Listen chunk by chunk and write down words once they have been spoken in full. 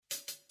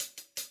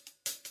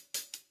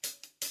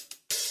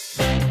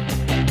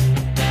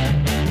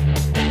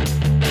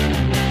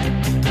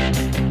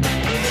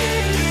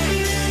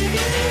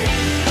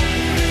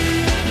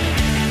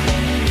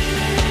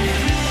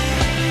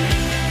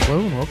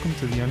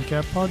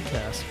Uncap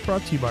Podcast,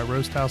 brought to you by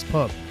Roast House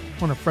Pub,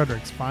 one of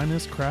Frederick's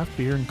finest craft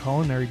beer and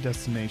culinary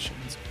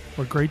destinations,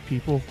 where great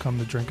people come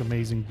to drink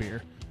amazing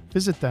beer.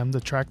 Visit them to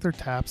track their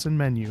taps and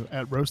menu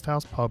at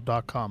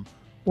roasthousepub.com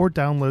or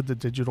download the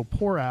digital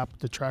Pour app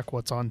to track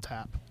what's on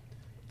tap.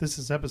 This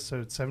is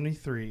episode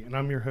 73, and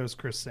I'm your host,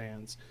 Chris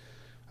Sands.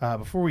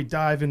 Before we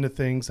dive into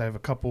things, I have a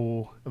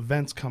couple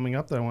events coming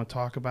up that I want to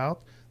talk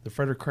about. The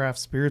Frederick Craft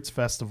Spirits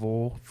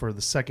Festival for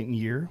the second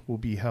year will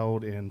be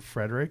held in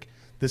Frederick,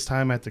 this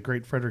time at the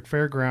Great Frederick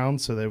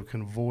Fairgrounds, so that we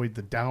can avoid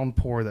the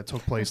downpour that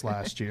took place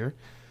last year.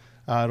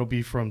 It'll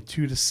be from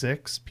 2 to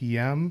 6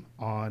 p.m.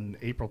 on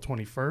April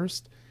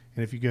 21st.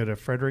 And if you go to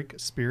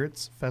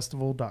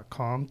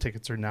frederickspiritsfestival.com,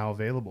 tickets are now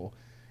available.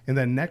 And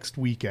then next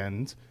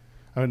weekend,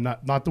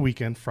 not the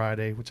weekend,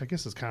 Friday, which I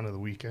guess is kind of the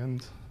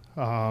weekend,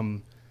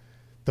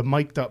 the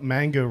Mic'd Up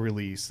Mango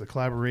release, the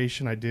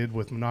collaboration I did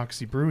with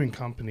Monocacy Brewing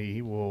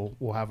Company, will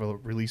have a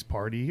release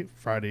party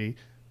Friday,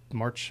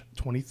 March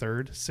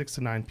 23rd, 6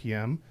 to 9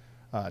 p.m.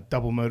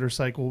 Double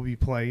Motorcycle will be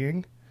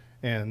playing,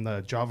 and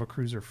the Java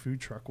Cruiser food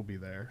truck will be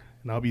there.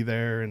 And I'll be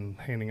there and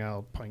handing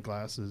out pint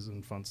glasses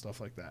and fun stuff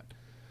like that.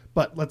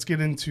 But let's get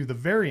into the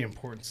very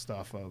important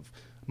stuff of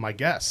my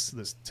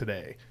guests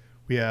today.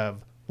 We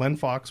have Len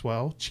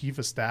Foxwell, Chief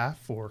of Staff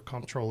for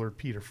Comptroller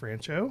Peter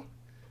Francho,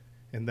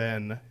 and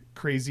then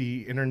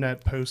crazy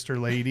internet poster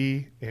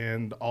lady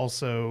and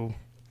also,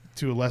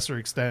 to a lesser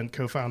extent,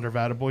 co-founder of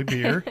Attaboy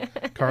Beer,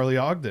 Carly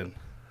Ogden.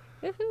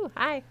 Woohoo!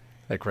 Hi.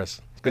 Hey,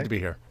 Chris. It's good to be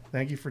here.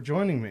 Thank you for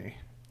joining me.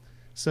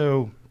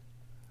 So,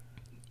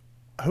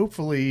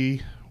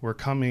 hopefully, we're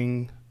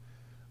coming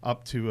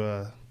up to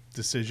a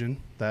decision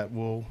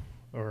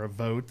or a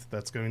vote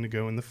that's going to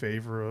go in the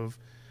favor of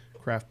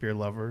craft beer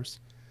lovers.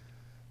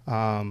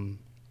 I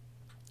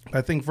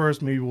think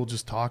first maybe we'll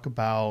just talk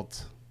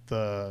about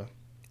the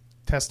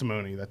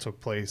testimony that took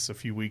place a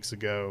few weeks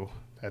ago.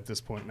 At this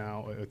point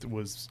now, it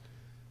was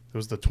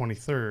the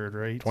 23rd,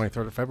 right?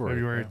 23rd of February.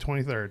 February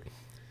 23rd,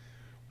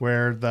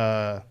 where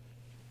the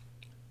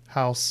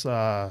House,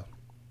 what's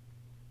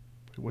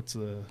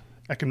the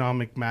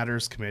Economic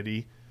Matters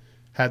Committee,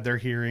 had their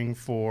hearing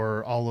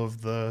for all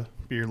of the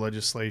beer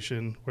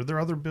legislation. Were there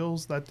other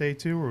bills that day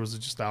too, or was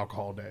it just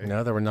alcohol day?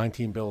 No, there were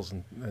 19 bills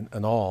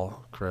in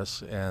all,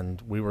 Chris, and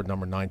we were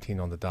number 19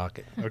 on the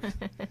docket. Okay.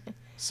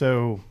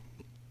 So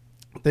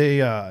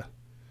the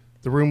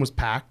room was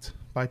packed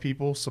by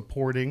people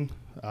supporting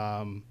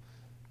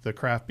the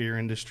craft beer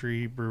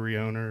industry, brewery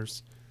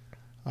owners.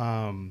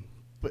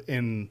 But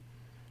at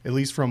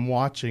least from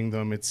watching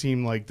them, it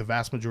seemed like the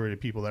vast majority of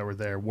people that were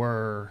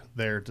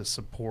there to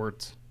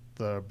support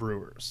the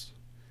brewers.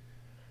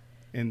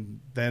 And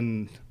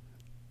then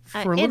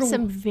and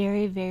some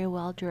very, very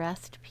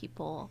well-dressed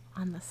people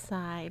on the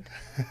side,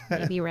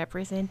 maybe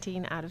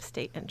representing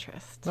out-of-state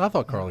interests. I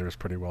thought Carly was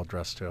pretty well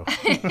dressed, too.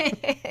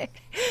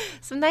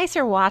 Some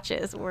nicer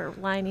watches were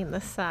lining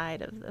the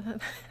side of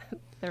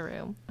the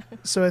room.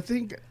 So I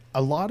think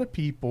a lot of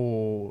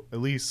people, at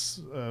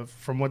least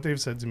from what they've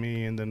said to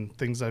me and then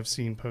things I've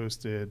seen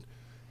posted,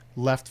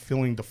 left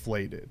feeling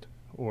deflated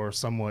or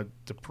somewhat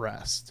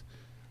depressed.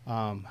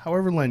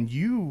 However, Len,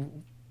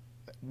 you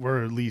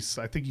were, at least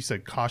I think you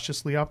said,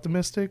 cautiously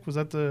optimistic. Was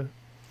that the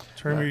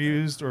term you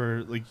used?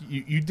 Or like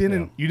you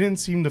didn't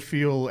seem to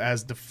feel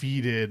as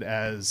defeated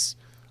as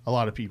a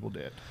lot of people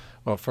did.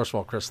 Well, first of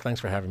all, Chris, thanks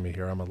for having me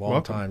here. I'm a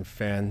long-time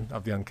fan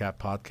of the Uncapped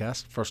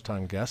podcast,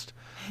 first-time guest.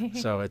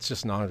 So it's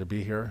just an honor to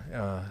be here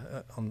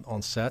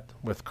on set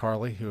with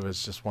Carly, who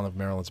is just one of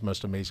Maryland's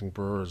most amazing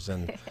brewers.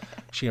 And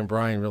she and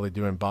Brian really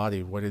do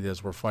embody what it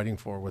is we're fighting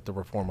for with the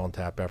Reform on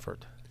Tap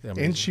effort.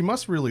 And she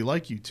must really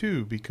like you,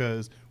 too,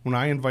 because when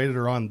I invited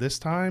her on this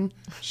time,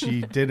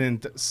 she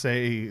didn't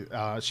she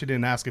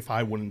didn't ask if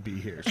I wouldn't be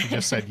here. She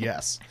just said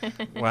yes.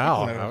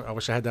 Wow. I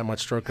wish I had that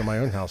much stroke in my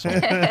own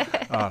household.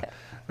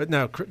 But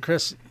no,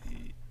 Chris,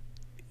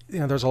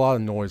 there's a lot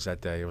of noise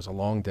that day. It was a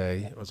long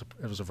day. It was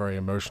a very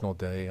emotional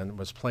day, and it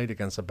was played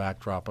against the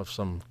backdrop of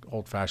some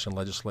old-fashioned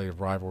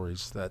legislative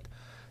rivalries that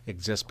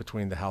exist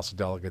between the House of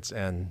Delegates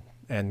and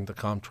the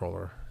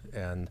Comptroller.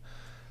 And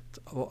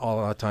a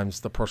lot of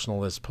times the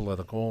personal is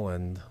political,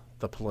 and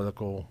the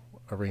political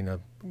arena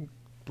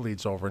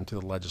bleeds over into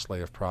the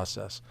legislative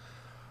process.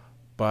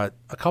 But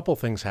a couple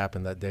things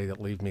happened that day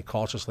that leave me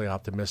cautiously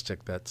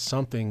optimistic that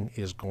something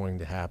is going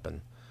to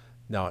happen.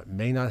 Now, it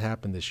may not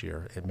happen this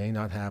year. It may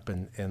not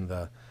happen in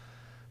the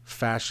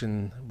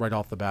fashion right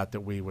off the bat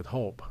that we would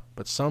hope.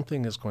 But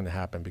something is going to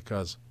happen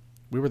because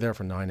we were there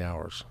for 9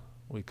 hours.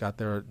 We got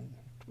there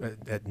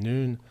at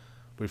noon.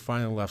 We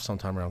finally left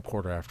sometime around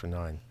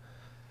 9:15.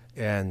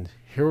 And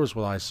here was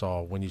what I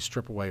saw when you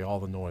strip away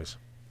all the noise.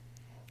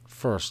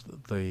 First,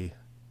 the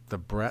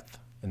breadth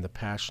and the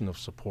passion of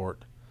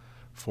support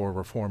for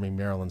reforming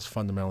Maryland's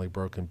fundamentally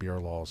broken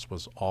beer laws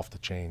was off the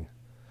chain.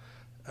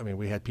 I mean,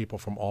 we had people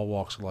from all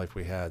walks of life.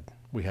 We had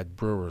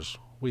brewers,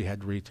 we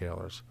had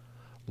retailers,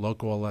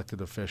 local elected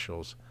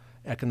officials,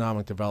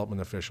 economic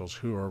development officials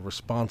who are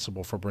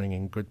responsible for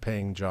bringing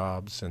good-paying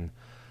jobs and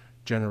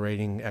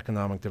generating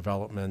economic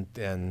development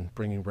and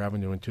bringing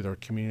revenue into their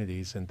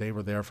communities. And they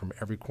were there from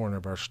every corner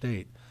of our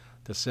state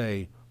to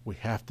say, we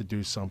have to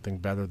do something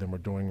better than we're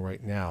doing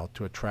right now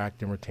to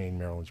attract and retain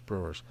Maryland's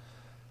brewers.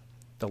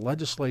 The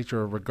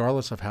legislature,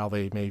 regardless of how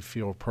they may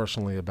feel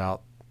personally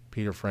about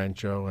Peter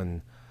Franchot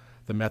and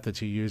the methods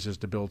he uses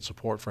to build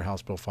support for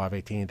House Bill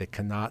 518, they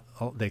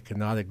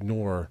cannot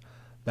ignore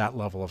that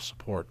level of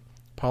support.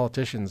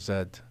 Politicians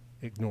that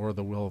ignore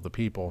the will of the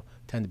people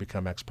tend to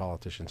become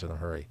ex-politicians in a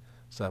hurry.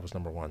 So that was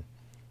number one.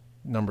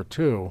 Number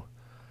two,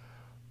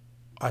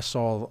 I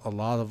saw a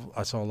lot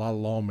of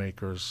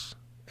lawmakers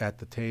at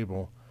the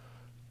table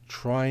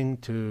trying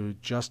to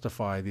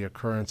justify the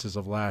occurrences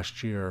of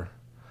last year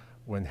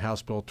when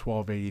House Bill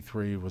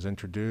 1283 was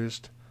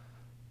introduced,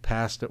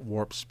 passed at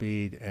warp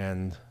speed,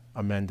 and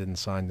amended and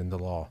signed into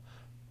law.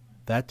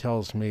 That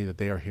tells me that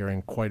they are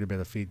hearing quite a bit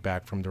of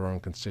feedback from their own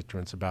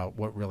constituents about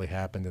what really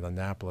happened in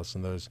Annapolis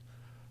in those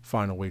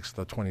final weeks of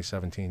the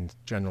 2017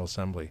 General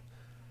Assembly.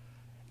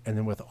 And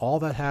then with all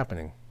that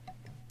happening,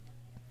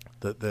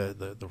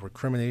 the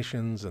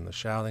recriminations and the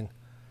shouting,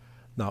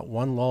 not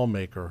one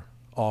lawmaker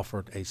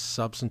offered a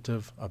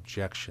substantive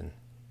objection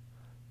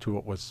to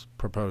what was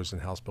proposed in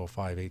House Bill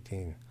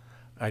 518.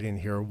 I didn't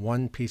hear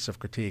one piece of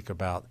critique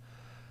about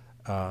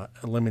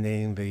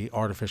eliminating the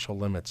artificial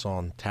limits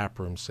on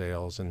taproom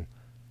sales and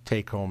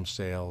take-home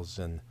sales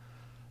and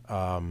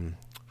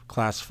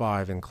Class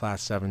 5 and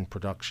Class 7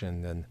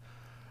 production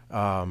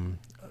and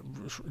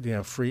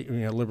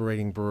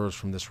liberating brewers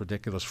from this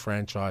ridiculous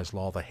franchise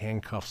law that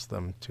handcuffs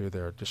them to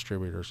their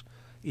distributors,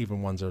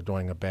 even ones that are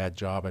doing a bad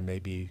job and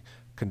maybe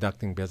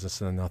conducting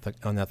business in an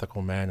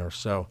unethical manner.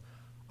 So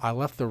I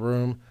left the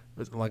room.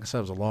 Like I said,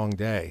 it was a long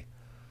day,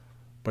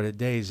 but at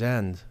day's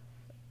end,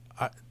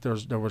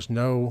 there was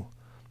no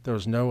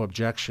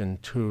objection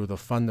to the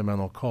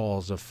fundamental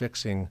cause of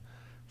fixing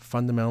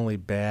fundamentally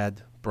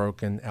bad,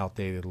 broken,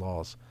 outdated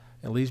laws.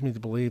 It leads me to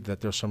believe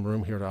that there's some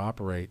room here to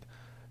operate.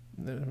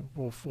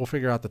 We'll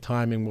figure out the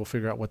timing. We'll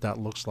figure out what that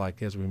looks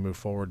like as we move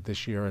forward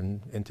this year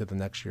and into the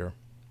next year.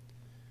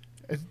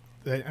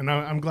 And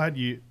I'm glad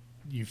you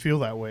feel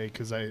that way,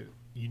 because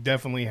you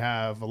definitely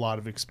have a lot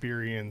of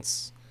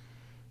experience.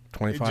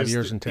 25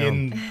 years in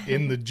town.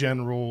 in the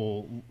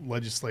general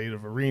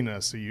legislative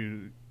arena, so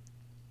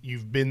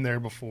you've been there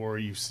before.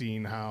 You've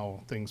seen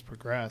how things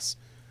progress.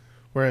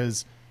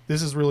 Whereas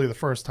this is really the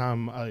first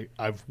time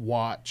I've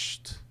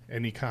watched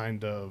any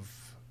kind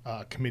of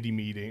committee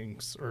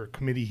meetings or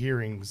committee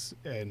hearings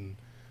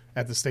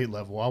at the state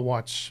level. I'll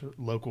watch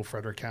local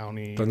Frederick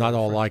County. They're not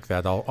all like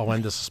that. I'll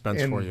end the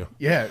suspense for you.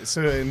 Yeah.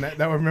 So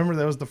I remember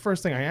that was the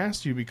first thing I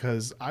asked you,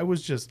 because I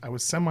was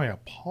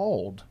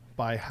semi-appalled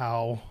by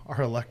how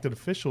our elected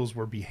officials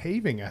were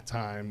behaving at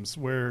times,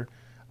 where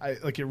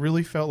it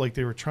really felt like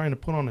they were trying to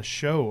put on a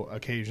show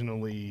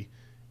occasionally,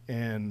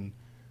 and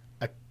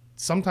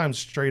sometimes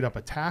straight up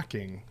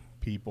attacking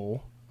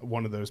people.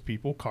 One of those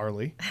people,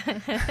 Carly,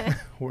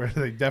 where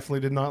they definitely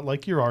did not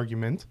like your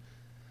argument.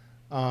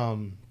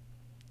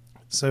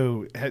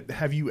 So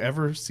have you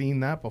ever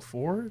seen that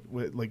before?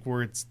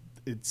 Where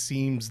it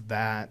seems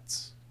that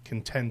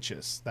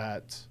contentious,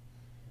 that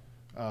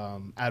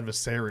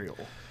adversarial?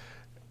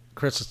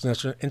 Chris,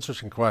 it's an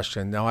interesting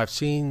question. Now, I've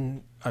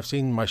seen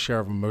my share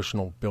of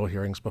emotional bill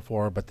hearings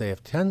before, but they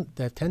have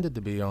tended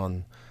to be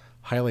on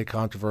highly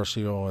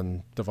controversial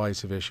and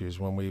divisive issues.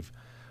 When we've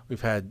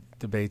had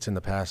debates in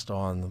the past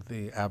on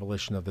the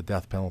abolition of the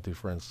death penalty,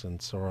 for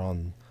instance, or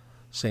on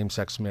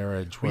same-sex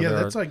marriage.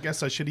 I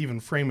guess I should even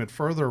frame it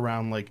further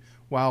around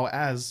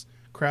as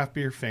craft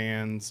beer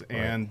fans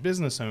and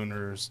business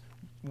owners,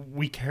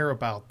 we care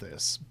about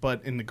this,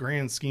 but in the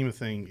grand scheme of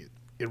things,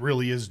 it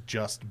really is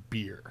just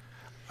beer.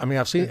 I mean,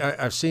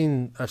 I've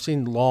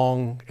seen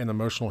long and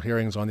emotional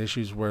hearings on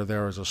issues where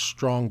there is a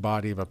strong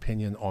body of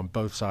opinion on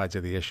both sides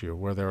of the issue,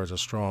 where there is a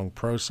strong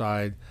pro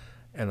side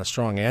and a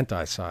strong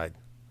anti side.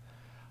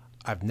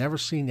 I've never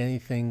seen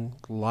anything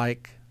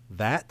like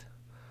that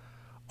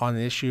on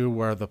an issue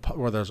where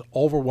there's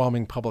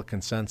overwhelming public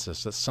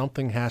consensus that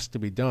something has to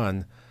be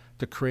done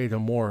to create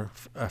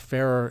a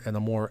fairer and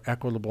a more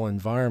equitable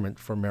environment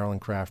for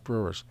Maryland craft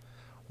brewers.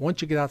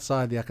 Once you get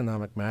outside the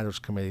Economic Matters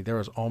Committee, there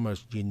is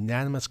almost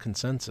unanimous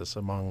consensus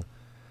among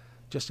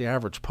just the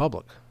average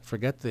public.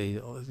 Forget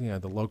the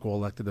local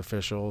elected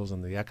officials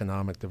and the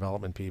economic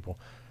development people.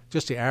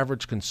 Just the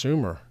average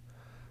consumer.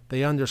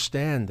 They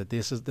understand that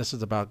this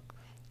is about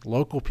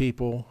local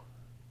people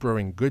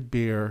brewing good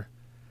beer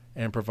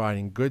and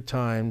providing good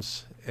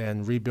times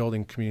and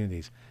rebuilding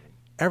communities.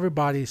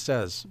 Everybody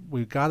says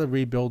we've got to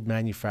rebuild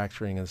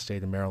manufacturing in the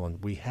state of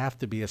Maryland. We have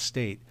to be a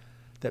state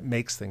that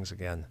makes things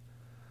again.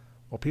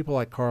 Well, people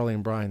like Carly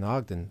and Brian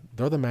Ogden,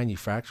 they're the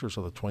manufacturers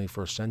of the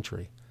 21st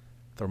century.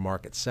 They're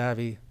market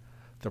savvy.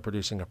 They're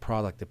producing a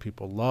product that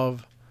people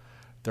love.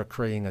 They're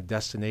creating a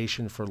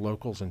destination for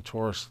locals and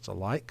tourists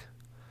alike.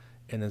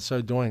 And in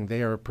so doing,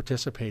 they are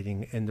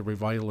participating in the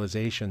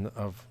revitalization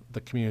of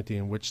the community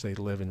in which they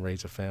live and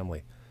raise a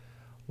family.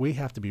 We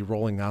have to be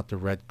rolling out the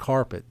red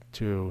carpet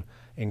to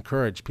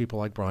encourage people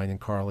like Brian and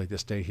Carly to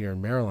stay here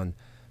in Maryland,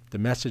 The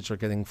message they're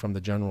getting from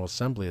the General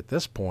Assembly at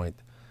this point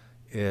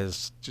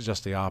is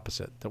just the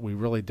opposite, that we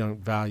really don't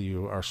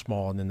value our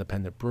small and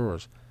independent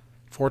brewers.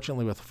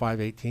 Fortunately, with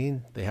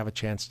 518, they have a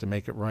chance to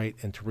make it right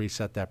and to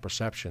reset that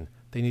perception.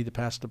 They need to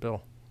pass the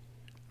bill.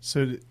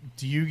 So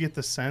do you get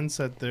the sense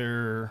that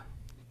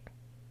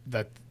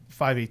that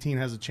 518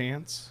 has a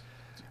chance?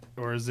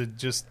 Or is it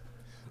just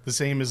the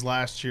same as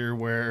last year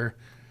where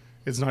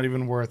it's not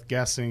even worth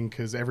guessing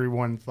because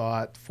everyone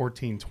thought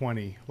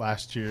 1420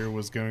 last year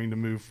was going to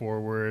move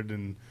forward,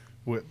 and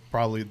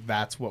probably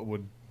that's what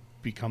would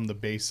become the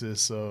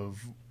basis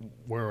of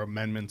where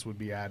amendments would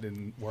be added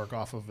and work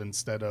off of,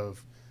 instead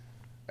of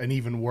an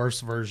even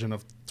worse version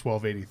of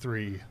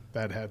 1283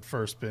 that had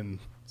first been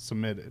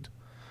submitted?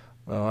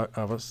 Well,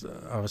 I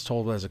was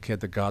told as a kid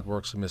that God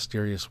works in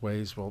mysterious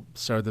ways. Well,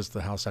 so does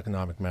the House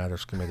Economic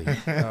Matters Committee.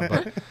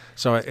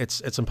 So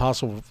it's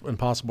impossible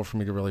for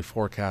me to really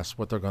forecast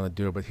what they're going to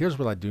do. But here's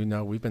what I do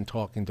know: we've been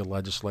talking to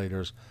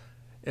legislators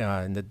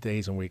in the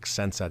days and weeks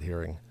since that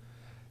hearing.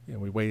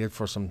 We waited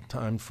for some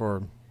time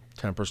for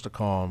tempers to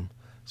calm,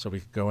 so we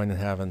could go in and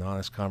have an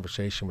honest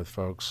conversation with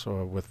folks,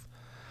 or with,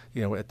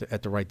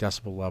 at the right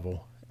decibel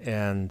level.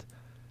 And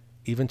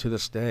even to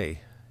this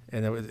day.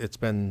 And it's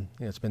been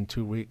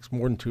 2 weeks,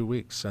 more than 2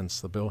 weeks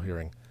since the bill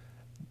hearing.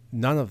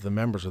 None of the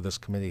members of this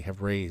committee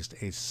have raised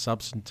a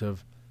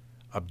substantive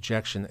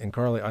objection. And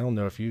Carly, I don't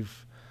know if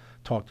you've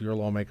talked to your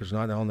lawmakers or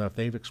not. I don't know if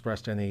they've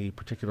expressed any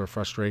particular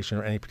frustration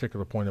or any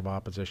particular point of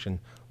opposition.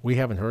 We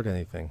haven't heard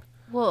anything.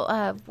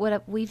 Well,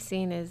 what we've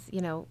seen is,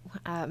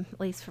 at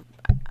least for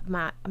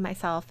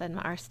myself and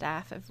our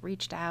staff have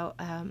reached out,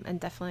 and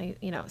definitely,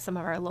 some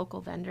of our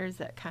local vendors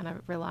that kind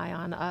of rely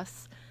on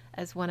us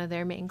as one of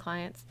their main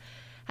clients.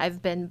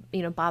 I've been,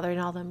 bothering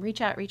all of them, reach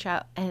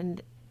out,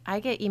 and I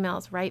get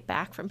emails right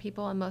back from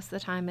people, and most of the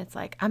time it's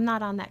like, I'm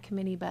not on that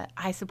committee, but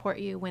I support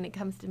you. When it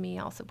comes to me,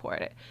 I'll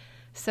support it.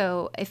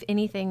 So if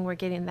anything, we're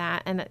getting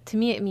that, and to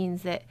me it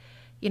means that,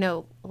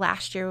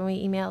 last year when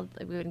we emailed,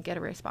 we wouldn't get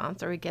a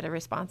response, or we'd get a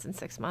response in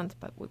 6 months,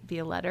 but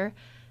via letter.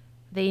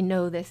 They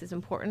know this is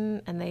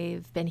important, and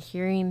they've been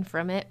hearing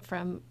from it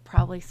from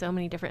probably so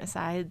many different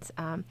sides,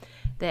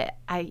 that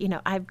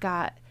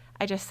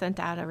I just sent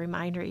out a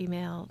reminder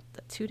email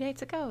 2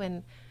 days ago,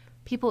 and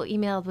people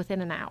emailed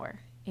within an hour,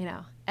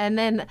 And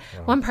then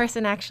one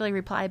person actually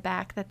replied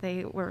back that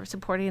they were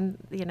supporting,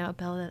 a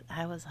bill that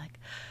I was like,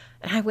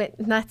 and I went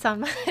nuts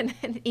on my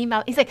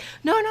email. He's like,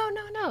 no.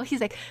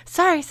 He's like,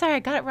 sorry, I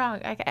got it wrong.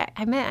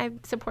 I meant I'm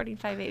supporting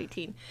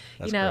 518.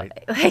 That's great.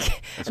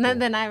 That's and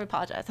then I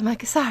apologized. I'm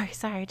like,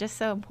 sorry, just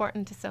so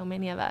important to so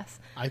many of us.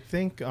 I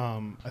think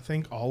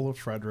all of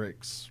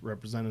Frederick's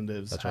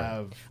representatives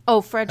have.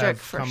 Oh, Frederick,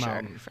 have for come sure,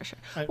 out. for sure.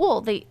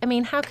 Well,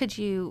 how could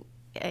you,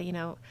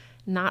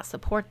 not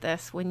support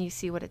this when you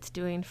see what it's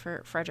doing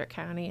for Frederick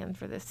County and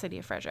for the city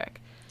of Frederick?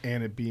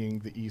 And it being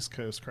the East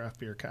Coast craft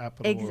beer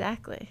capital.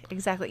 Exactly.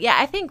 Yeah,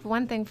 I think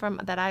one thing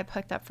that I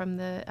picked up from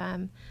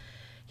the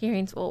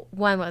hearings, well,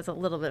 one was a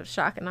little bit of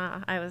shock and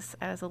awe. I was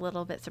a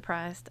little bit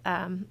surprised.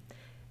 And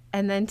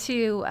then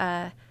two,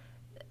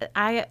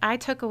 I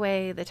took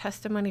away the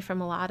testimony from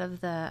a lot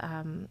of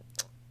the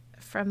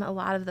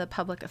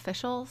public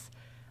officials,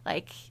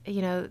 like,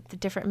 the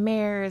different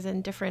mayors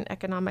and different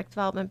economic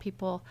development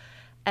people,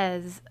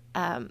 as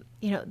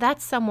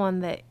that's someone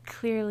that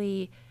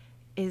clearly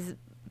is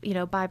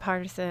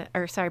bipartisan,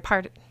 or sorry,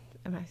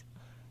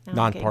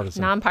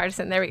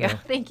 nonpartisan. There we go. Yeah.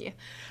 Thank you.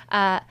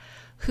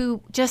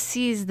 Who just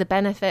sees the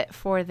benefit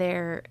for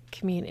their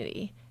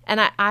community.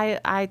 And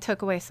I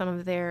took away some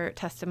of their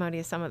testimony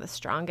as some of the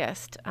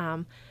strongest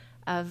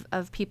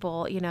of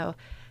people.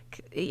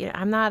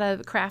 I'm not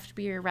a craft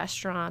beer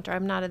restaurant, or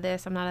I'm not a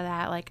this, I'm not a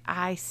that. Like,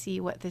 I see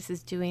what this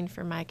is doing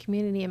for my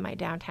community and my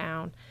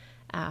downtown.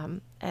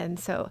 And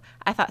so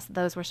I thought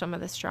those were some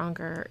of the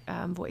stronger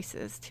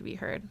voices to be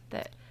heard.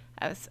 That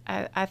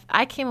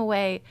I came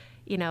away,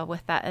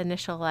 with that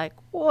initial like,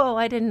 whoa,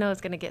 I didn't know it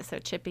was going to get so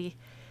chippy.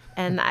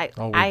 And I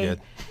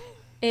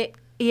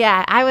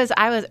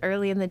was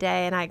early in the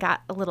day, and I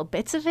got a little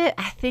bits of it.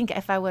 I think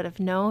if I would have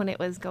known it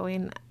was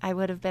going, I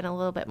would have been a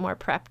little bit more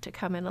prepped to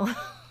come in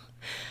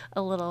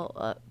a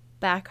little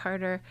back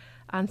harder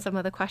on some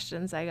of the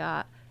questions I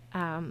got.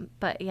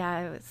 But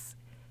yeah,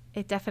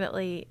 it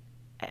definitely.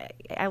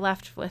 I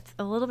left with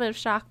a little bit of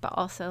shock, but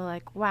also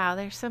like, wow,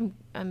 there's some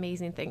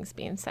amazing things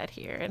being said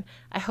here. And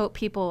I hope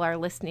people are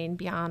listening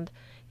beyond,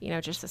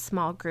 just a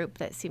small group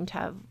that seemed to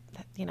have,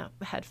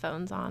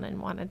 headphones on and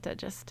wanted to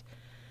just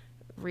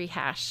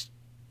rehash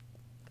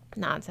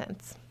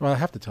nonsense. Well, I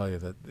have to tell you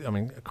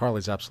that,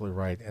 Carly's absolutely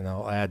right. And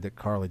I'll add that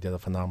Carly did a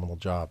phenomenal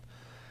job.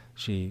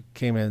 She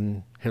came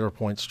in, hit her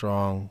point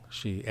strong.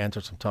 She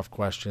answered some tough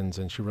questions,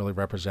 and she really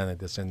represented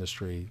this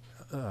industry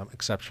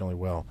exceptionally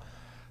well.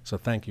 So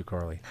thank you,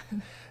 Carly.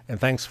 And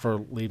thanks for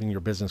leaving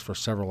your business for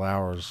several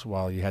hours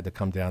while you had to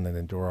come down and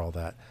endure all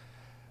that.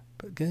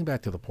 But getting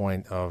back to the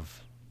point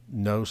of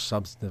no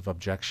substantive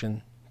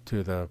objection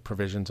to the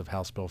provisions of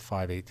House Bill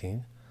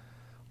 518,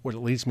 what it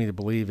leads me to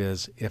believe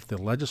is if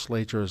the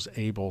legislature is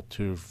able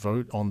to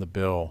vote on the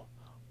bill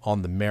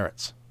on the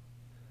merits,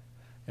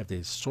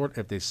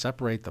 if they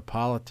separate the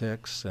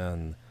politics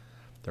and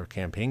their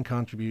campaign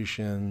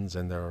contributions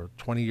and their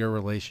 20-year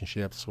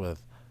relationships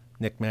with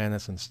Nick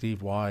Manis and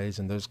Steve Wise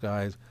and those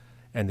guys,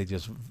 and they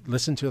just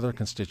listen to their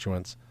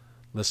constituents,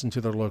 listen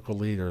to their local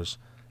leaders,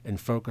 and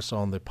focus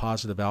on the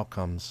positive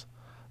outcomes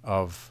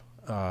of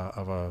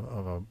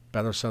a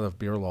better set of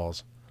beer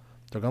laws,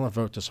 they're going to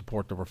vote to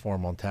support the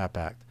Reform on Tap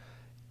Act.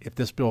 If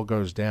this bill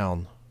goes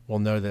down, we'll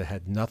know that it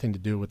had nothing to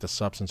do with the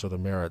substance or the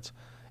merits.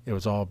 It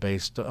was all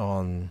based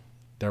on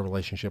their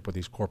relationship with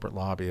these corporate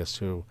lobbyists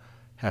who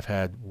have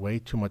had way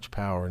too much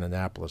power in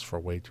Annapolis for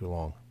way too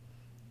long.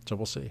 So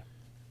we'll see.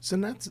 So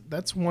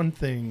that's one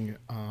thing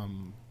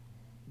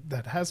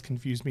that has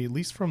confused me, at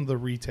least from the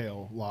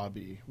retail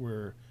lobby,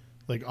 where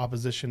like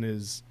opposition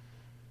is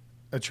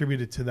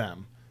attributed to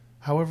them.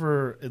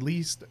 However, at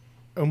least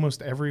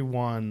almost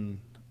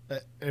everyone,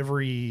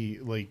 every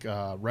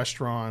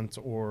restaurant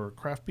or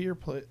craft beer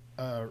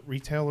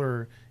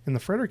retailer in the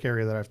Frederick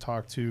area that I've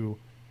talked to,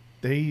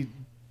 they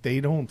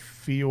don't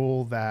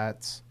feel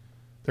that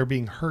they're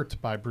being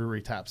hurt by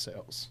brewery tap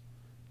sales.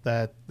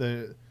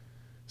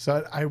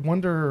 So I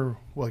wonder,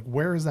 like,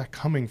 where is that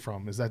coming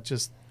from? Is that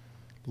just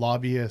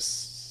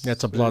lobbyists?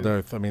 It's a blood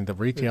oath. I mean, the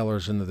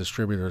retailers and the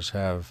distributors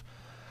have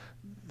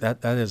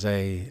that is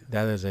a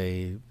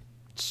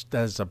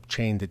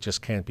chain that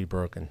just can't be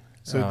broken.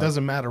 So it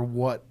doesn't matter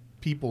what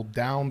people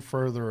down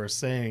further are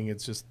saying.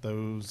 It's just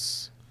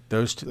those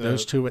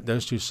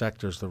two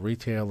sectors, the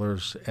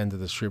retailers and the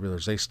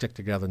distributors, they stick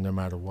together no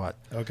matter what.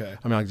 Okay.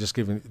 I mean, I'll just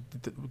give you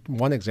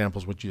one example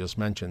is what you just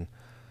mentioned.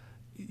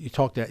 You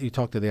talk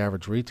to the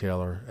average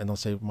retailer, and they'll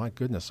say, "My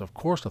goodness, of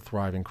course, a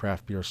thriving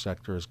craft beer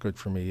sector is good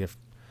for me. If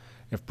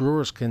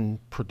brewers can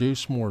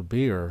produce more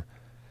beer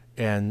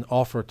and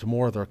offer it to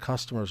more of their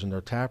customers in their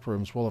tap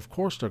rooms, well, of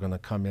course they're going to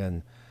come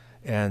in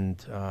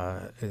and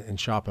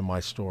shop in my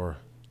store.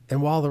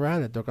 And while they're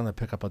at it, they're going to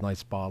pick up a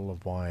nice bottle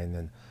of wine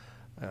and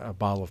a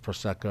bottle of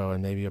Prosecco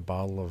and maybe a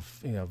bottle of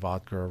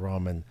vodka or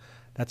rum, and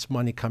that's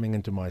money coming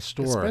into my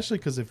store." Especially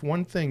because if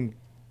one thing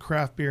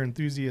craft beer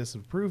enthusiasts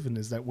have proven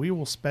is that we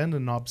will spend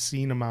an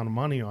obscene amount of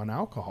money on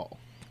alcohol.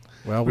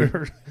 Well,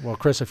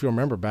 Chris, if you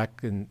remember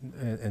back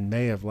in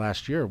May of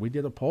last year, we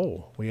did a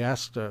poll. We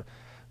asked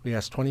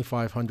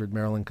 2,500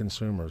 Maryland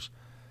consumers,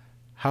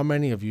 how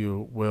many of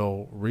you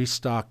will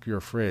restock your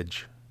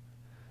fridge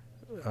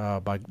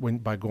by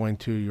going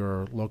to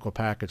your local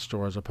package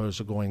store as opposed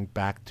to going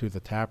back to the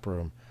tap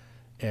room?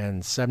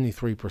 And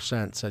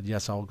 73% said,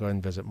 yes, I'll go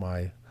and visit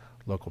my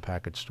local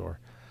package store.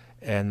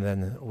 And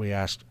then we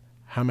asked,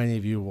 how many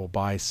of you will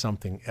buy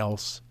something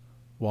else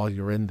while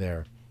you're in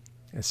there?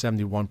 And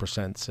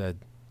 71% said,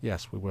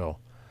 yes, we will.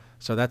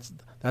 So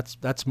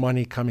that's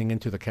money coming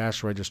into the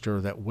cash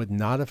register that would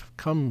not have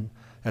come.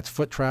 That's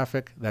foot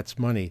traffic. That's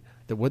money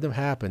that wouldn't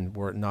have happened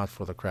were it not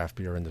for the craft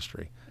beer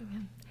industry.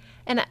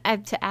 Yeah.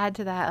 And to add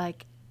to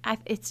that,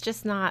 it's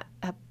just not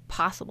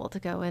possible to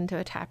go into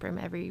a tap room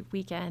every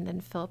weekend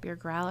and fill up your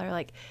growler.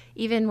 Like,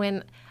 even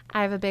when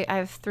I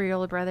have 3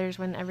 older brothers,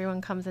 when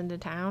everyone comes into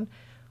town,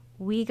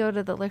 we go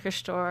to the liquor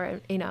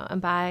store,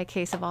 and buy a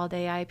case of all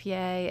day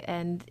IPA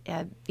and,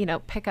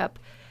 pick up.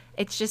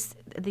 It's just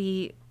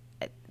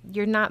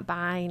you're not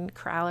buying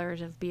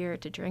crowlers of beer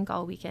to drink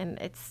all weekend.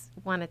 It's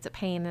a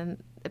pain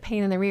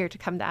in the rear to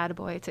come to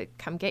Attaboy to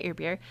come get your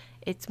beer.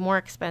 It's more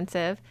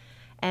expensive.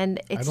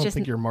 And it's I don't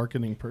think your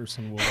marketing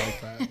person will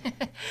like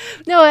that.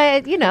 No,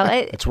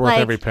 it's worth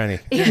every penny.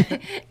 It's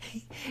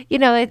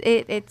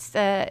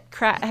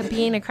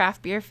being a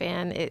craft beer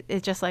fan.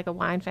 It's just like a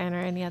wine fan or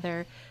any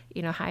other,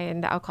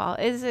 high-end alcohol.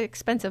 It is an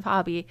expensive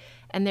hobby,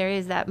 and there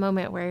is that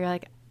moment where you're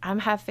like, I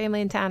have family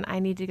in town. I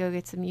need to go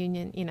get some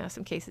Union,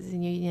 some cases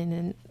in Union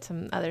and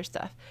some other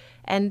stuff.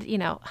 And,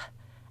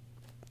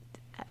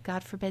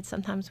 God forbid,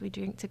 sometimes we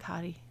drink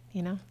Tecate.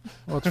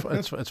 Well,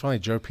 it's funny.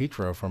 Joe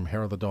Petro from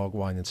Hair of the Dog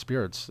Wine and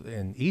Spirits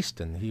in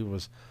Easton, he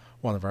was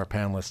one of our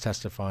panelists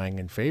testifying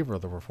in favor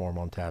of the Reform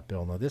on Tap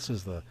bill. Now, this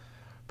is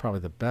probably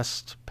the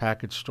best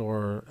package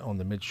store on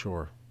the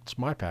Midshore. It's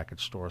my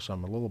package store, so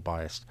I'm a little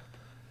biased.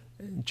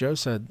 Joe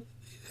said,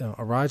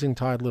 a rising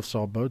tide lifts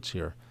all boats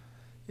here.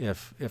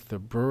 If the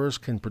brewers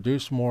can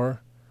produce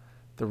more,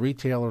 the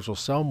retailers will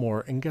sell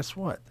more, and guess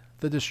what?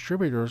 The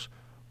distributors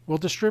will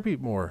distribute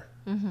more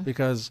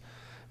because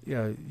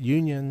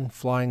Union,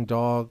 Flying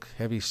Dog,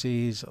 Heavy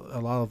Seas, a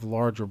lot of the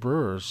larger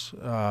brewers,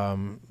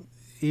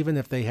 even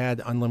if they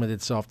had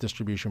unlimited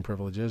self-distribution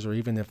privileges, or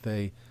even if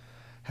they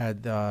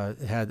had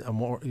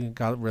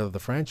got rid of the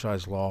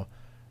franchise law,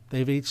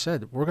 they've each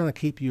said, we're going to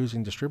keep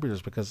using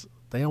distributors because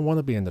they don't want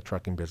to be in the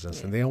trucking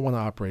business and they don't want to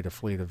operate a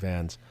fleet of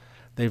vans.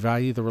 They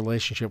value the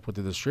relationship with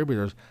the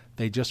distributors.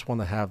 They just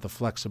want to have the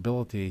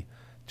flexibility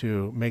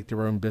to make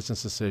their own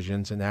business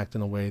decisions and act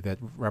in a way that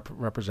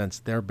represents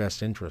their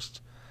best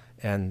interests.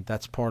 And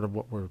that's part of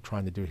what we're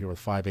trying to do here with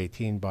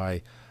 518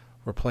 by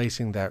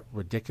replacing that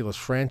ridiculous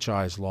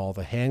franchise law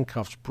that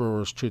handcuffs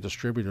brewers to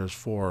distributors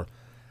for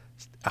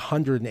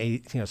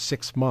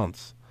 6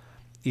 months,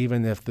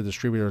 even if the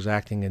distributor is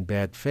acting in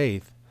bad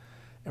faith.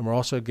 And we're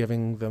also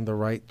giving them the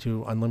right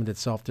to unlimited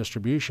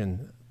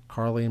self-distribution.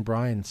 Carly and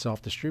Brian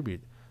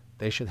self-distribute.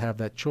 They should have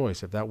that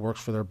choice. If that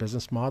works for their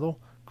business model,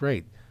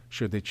 great.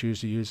 Should they choose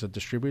to use a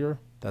distributor,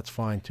 that's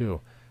fine too.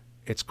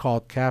 It's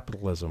called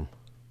capitalism.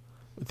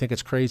 I think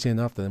it's crazy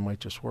enough that it might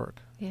just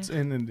work. Yeah.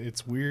 And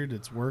it's weird.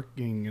 It's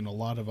working in a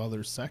lot of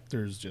other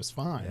sectors just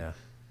fine. Yeah.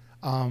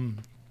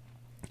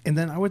 And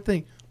then I would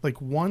think like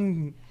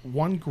one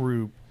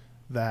group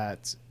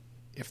that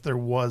if there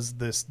was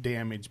this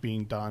damage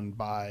being done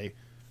by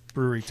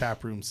brewery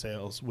taproom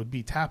sales would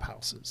be tap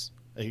houses,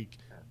 like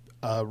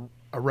a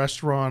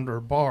restaurant or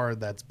bar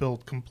that's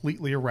built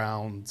completely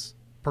around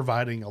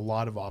providing a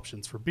lot of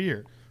options for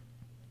beer.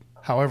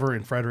 However,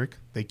 in Frederick,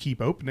 they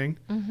keep opening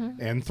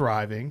and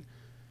thriving.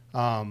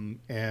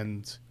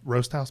 And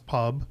Roast House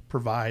Pub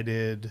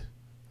provided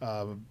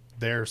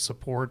their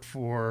support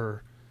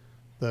for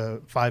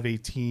the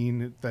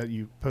 518 that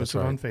you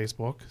posted on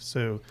Facebook.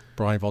 So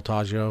Brian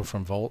Voltaggio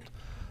from Volt.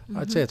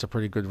 I'd say it's a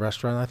pretty good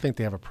restaurant. I think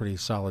they have a pretty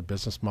solid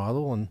business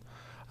model, and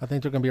I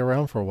think they're going to be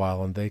around for a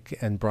while.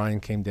 And Brian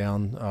came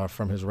down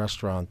from his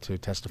restaurant to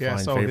testify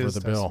in favor of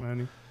the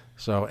bill.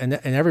 So, and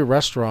every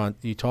restaurant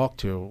you talk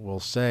to will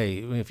say,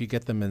 if you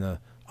get them in an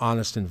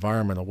honest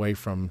environment away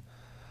from,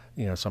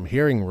 some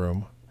hearing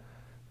room,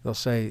 they'll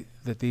say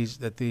that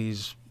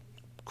these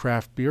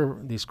craft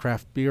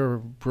beer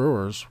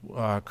brewers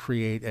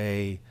create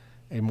a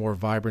more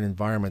vibrant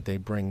environment. They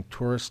bring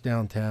tourists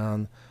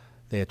downtown.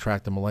 They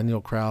attract the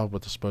millennial crowd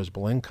with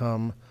disposable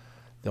income.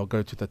 They'll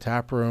go to the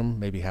tap room,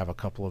 maybe have a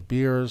couple of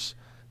beers,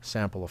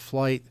 sample a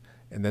flight,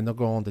 and then they'll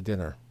go on to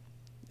dinner.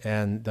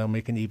 And they'll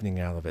make an evening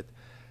out of it.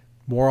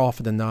 More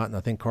often than not, and I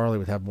think Carly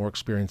would have more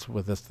experience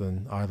with this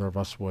than either of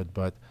us would,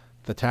 but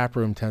the tap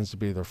room tends to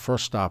be their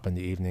first stop in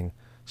the evening,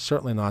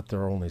 certainly not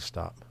their only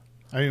stop.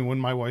 I mean, when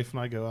my wife and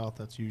I go out,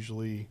 that's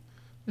usually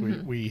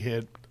we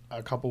hit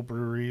a couple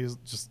breweries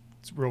just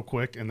real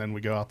quick, and then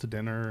we go out to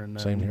dinner and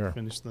then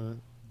finish the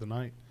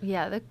night.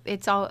 Yeah,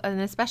 it's all, and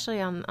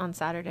especially on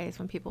Saturdays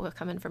when people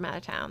come in from out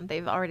of town,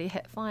 they've already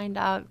hit Flying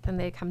Dog, then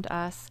they come to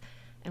us,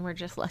 and we're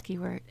just lucky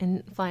we're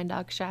in Flying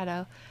Dog's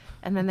shadow.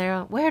 And then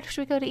they're, where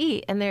should we go to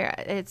eat? And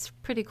it's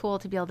pretty cool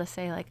to be able to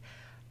say, like,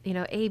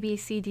 A, B,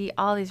 C, D,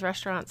 all these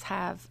restaurants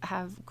have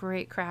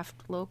great craft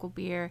local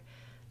beer.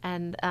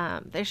 And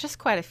there's just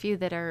quite a few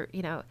that are,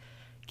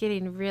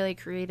 getting really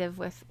creative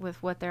with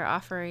what they're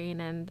offering.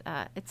 And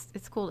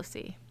it's cool to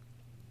see.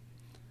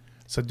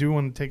 So I do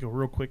want to take a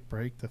real quick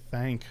break to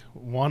thank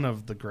one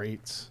of the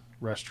great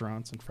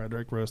restaurants in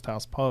Frederick, Roast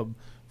House Pub,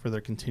 for their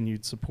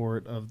continued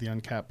support of the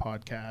Uncapped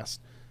podcast.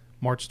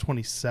 March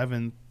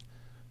 27th,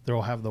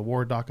 they'll have the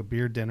War Dock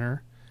Beer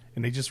Dinner.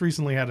 And they just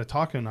recently had a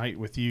taco night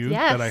with you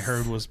that I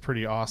heard was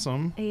pretty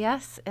awesome.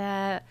 Yes.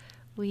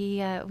 We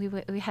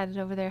headed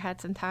over there,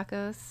 had some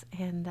tacos,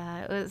 and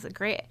it was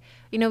great.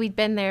 We'd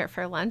been there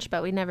for lunch,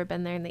 but we'd never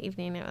been there in the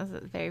evening. It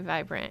was very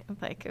vibrant.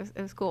 Like, it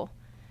was cool.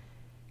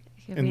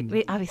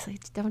 We obviously,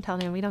 don't tell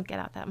anyone, we don't get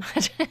out that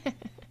much.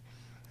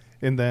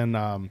 And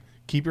then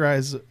keep your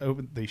eyes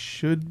open. We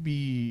should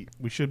be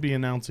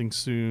announcing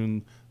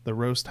soon the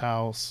Roast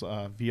House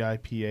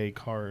VIPA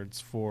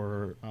cards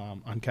for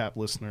Uncapped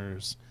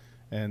listeners,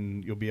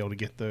 and you'll be able to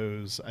get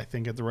those, I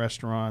think, at the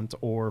restaurant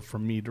or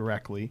from me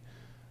directly.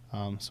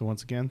 So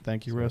once again,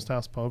 thank you, Roast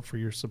House Pub, for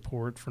your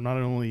support for not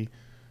only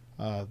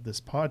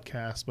this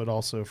podcast, but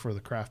also for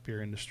the craft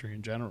beer industry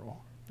in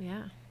general.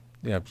 Yeah.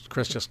 Yeah,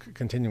 Chris, just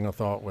continuing a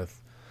thought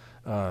with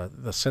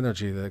the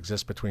synergy that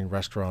exists between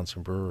restaurants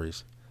and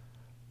breweries.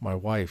 My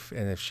wife,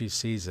 and if she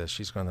sees this,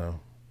 she's going to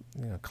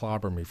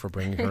clobber me for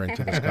bringing her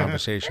into this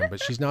conversation,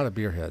 but she's not a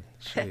beerhead.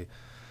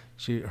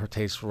 Her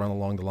tastes run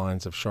along the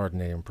lines of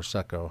Chardonnay and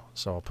Prosecco,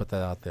 so I'll put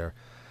that out there.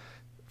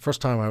 First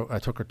time I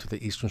took her to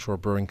the Eastern Shore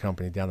Brewing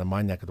Company down in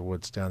my neck of the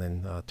woods down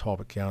in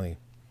Talbot County.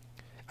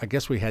 I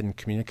guess we hadn't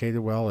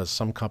communicated well, as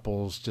some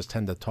couples just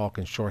tend to talk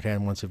in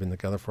shorthand once they've been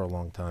together for a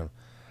long time.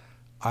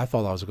 I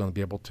thought I was going to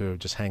be able to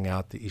just hang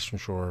out at the Eastern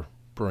Shore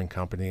Brewing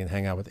Company and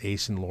hang out with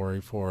Ace and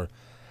Lori for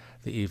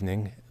the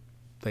evening.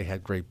 They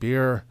had great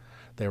beer.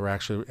 They were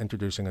actually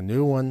introducing a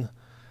new one.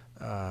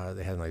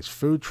 They had a nice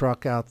food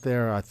truck out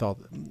there. I thought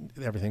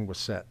everything was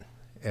set.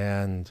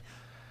 And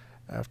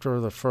after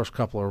the first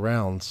couple of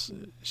rounds,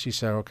 she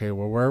said, okay,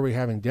 well, where are we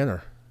having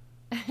dinner?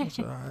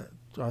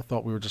 I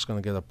thought we were just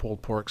going to get a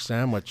pulled pork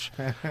sandwich.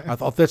 I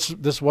thought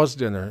this was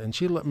dinner. And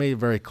she made it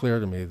very clear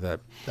to me that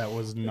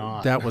was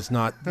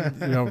not,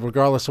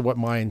 regardless of what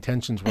my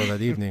intentions were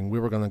that evening, we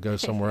were going to go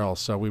somewhere else.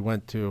 So we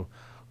went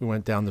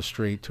down the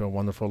street to a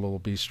wonderful little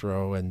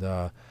bistro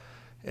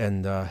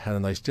and had a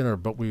nice dinner.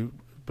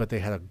 But they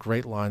had a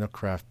great line of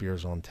craft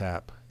beers on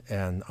tap.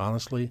 And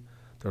honestly,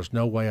 there's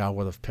no way I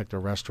would have picked a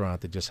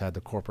restaurant that just had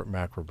the corporate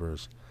macro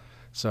brews.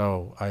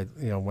 So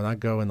when I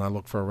go and I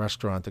look for a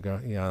restaurant to go,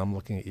 I'm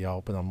looking at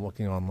Yelp and I'm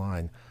looking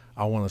online,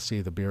 I want to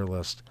see the beer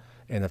list.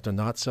 And if they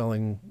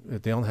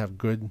don't have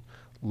good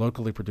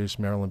locally produced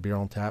Maryland beer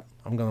on tap,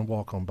 I'm going to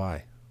walk on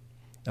by.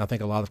 And I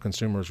think a lot of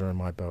consumers are in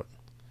my boat.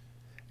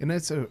 And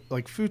that's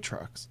like food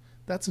trucks.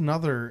 That's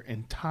another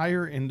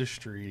entire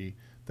industry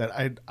that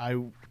I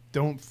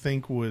don't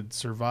think would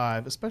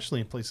survive, especially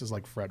in places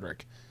like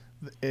Frederick,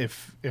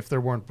 if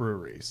there weren't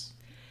breweries.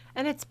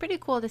 And it's pretty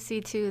cool to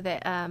see too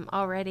that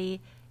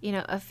already,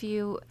 a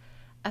few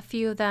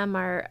of them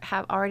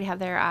already have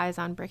their eyes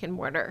on brick and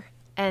mortar,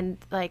 and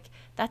like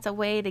that's a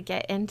way to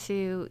get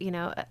into,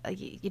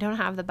 you don't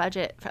have the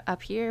budget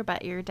up here,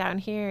 but you're down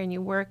here and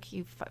you work,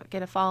 you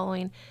get a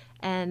following,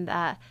 and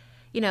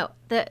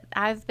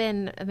I've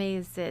been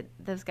amazed that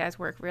those guys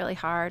work really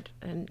hard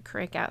and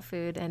crank out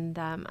food, and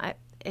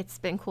it's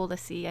been cool to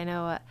see. I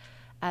know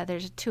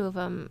there's 2 of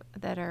them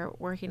that are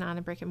working on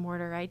a brick and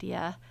mortar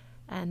idea,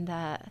 and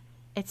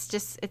it's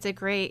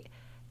great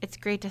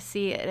to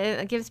see it.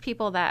 It gives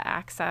people that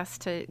access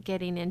to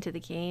getting into the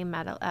game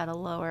at a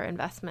lower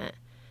investment.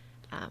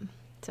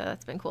 So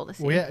that's been cool to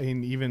see. Well, yeah,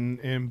 and even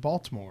in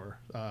Baltimore,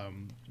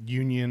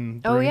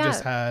 Union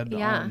just had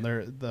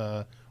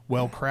the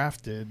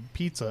Well-Crafted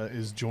Pizza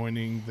is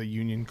joining the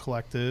Union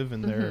Collective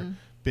and their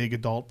big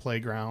adult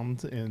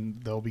playground, and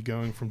they'll be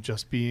going from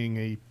just being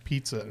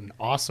an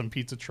awesome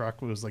pizza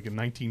truck. It was like a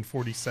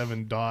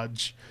 1947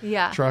 Dodge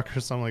truck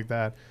or something like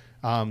that,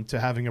 to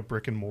having a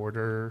brick and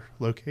mortar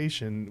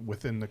location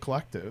within the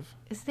collective.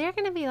 Is there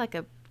going to be like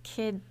a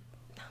kid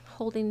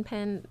holding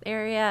pen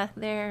area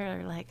there,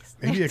 or like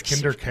maybe a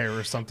kinder care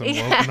or something?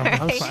 Yeah,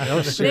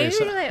 Maybe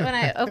like when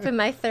I open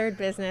my 3rd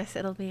business,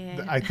 it'll be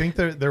I think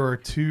there are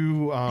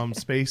 2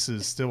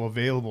 spaces still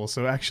available,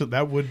 so actually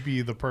that would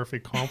be the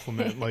perfect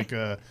complement, like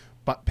a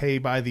pay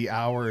by the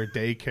hour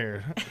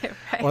daycare.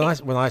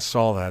 Right. When I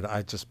saw that,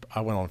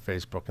 I went on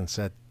Facebook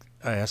and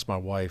I asked my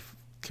wife,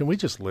 can we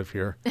just live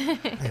here?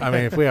 I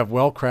mean, if we have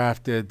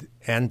Well-Crafted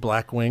and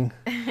Blackwing,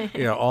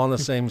 all in the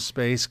same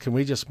space, can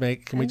we just pitch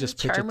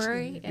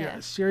Charmery?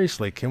 Yeah,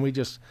 seriously, can we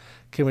just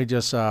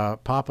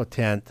pop a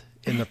tent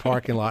in the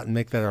parking lot and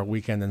make that our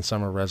weekend and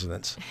summer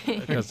residence?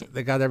 Because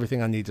they got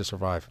everything I need to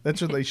survive.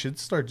 That's what they should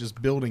start, just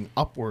building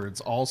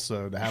upwards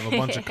also, to have a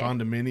bunch of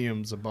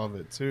condominiums above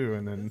it too,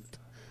 and then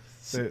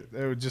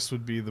it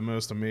would be the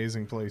most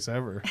amazing place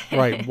ever.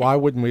 Right. Why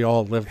wouldn't we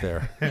all live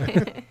there?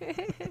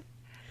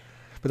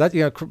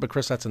 But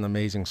Chris, that's an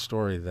amazing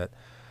story. That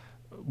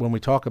when we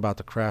talk about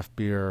the craft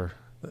beer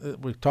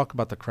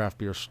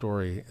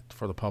story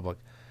for the public.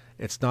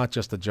 It's not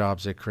just the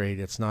jobs they create.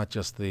 It's not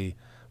just the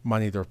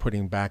money they're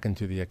putting back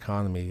into the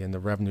economy and the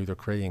revenue they're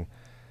creating.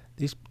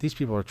 These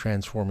people are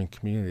transforming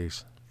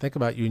communities. Think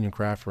about Union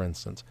Craft, for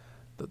instance.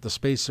 The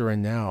space they're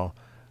in now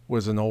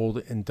was an old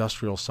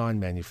industrial sign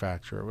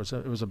manufacturer.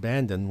 It was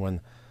abandoned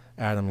when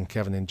Adam and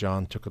Kevin and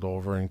John took it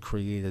over and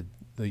created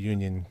the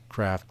Union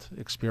Craft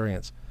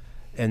experience.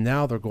 And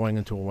now they're going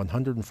into a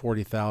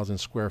 140,000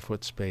 square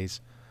foot space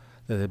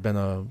that had been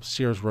a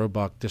Sears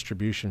Roebuck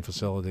distribution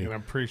facility. And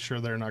I'm pretty sure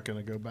they're not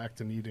going to go back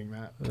to needing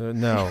that.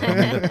 No. I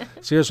mean,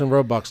 Sears and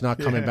Roebuck's not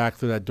coming back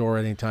through that door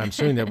anytime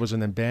soon. There was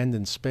an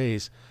abandoned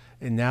space,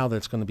 and now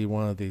that's going to be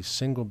one of the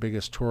single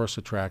biggest tourist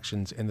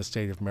attractions in the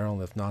state of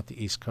Maryland, if not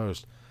the East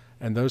Coast.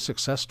 And those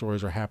success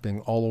stories are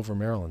happening all over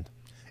Maryland.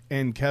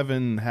 And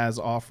Kevin has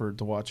offered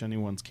to watch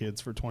anyone's kids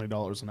for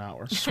 $20 an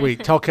hour.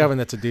 Sweet. Tell Kevin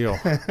that's a deal.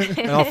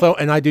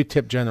 And I do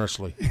tip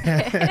generously.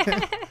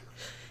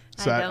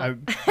 So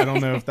I don't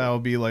know if that'll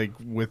be like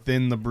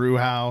within the brew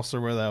house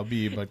or where that'll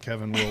be, but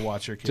Kevin will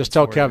watch your kids. Just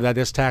tell Kevin that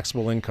is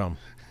taxable income.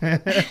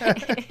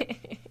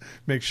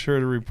 Make sure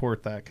to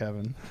report that,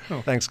 Kevin.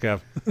 Thanks,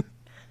 Kev.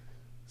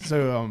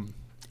 So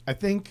I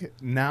think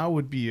now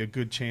would be a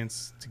good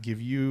chance to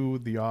give you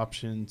the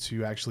option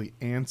to actually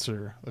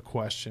answer the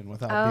question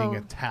without being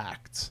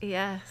attacked.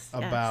 Yes.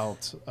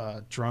 About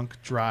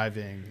drunk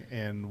driving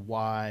and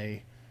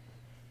why.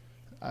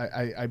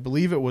 I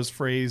believe it was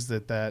phrased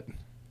that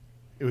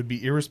it would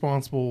be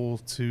irresponsible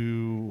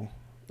to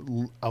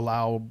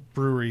allow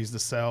breweries to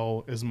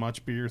sell as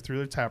much beer through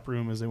their tap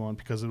room as they want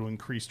because it will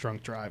increase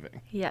drunk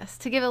driving. Yes.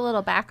 To give a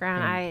little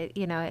background,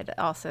 it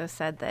also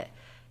said that,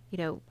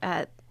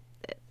 at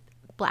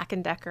Black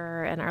 &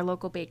 Decker and our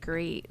local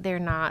bakery, they're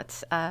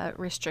not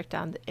restrict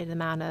on the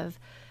amount of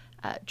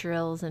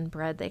drills and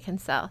bread they can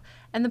sell.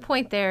 And the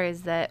point there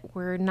is that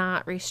we're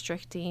not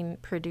restricting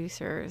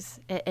producers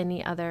in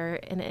any other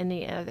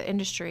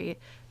industry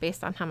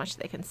based on how much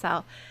they can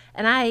sell.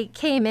 And I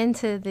came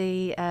into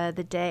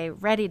the day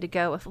ready to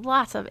go with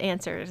lots of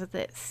answers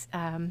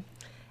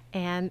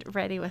and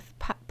ready with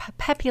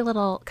peppy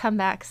little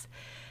comebacks.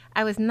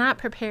 I was not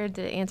prepared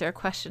to answer a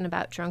question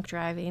about drunk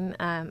driving.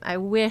 I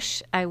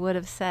wish I would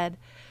have said,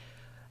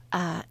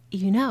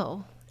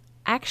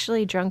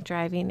 actually drunk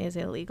driving is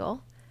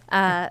illegal.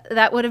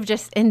 That would have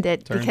just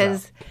ended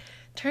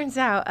turns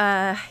out,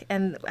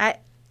 and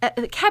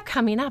it kept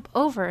coming up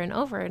over and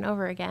over and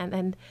over again.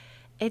 And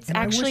it's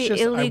actually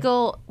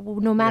illegal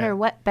no matter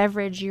what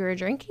beverage you are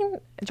drinking.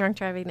 Drunk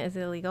driving is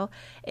illegal.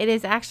 It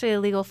is actually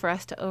illegal for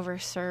us to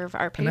overserve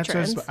our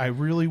patrons. And that's I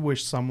really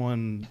wish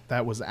someone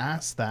that was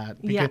asked that.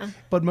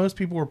 But most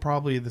people were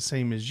probably the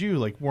same as you,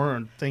 like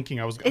weren't thinking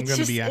I'm going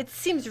to be. It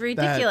seems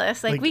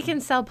ridiculous. Like we can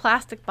sell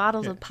plastic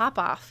bottles of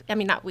Pop-Off. I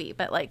mean, not we,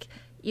 but like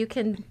you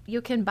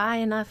can buy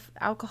enough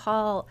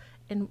alcohol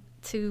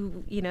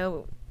to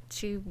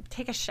to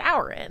take a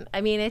shower in.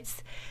 I mean,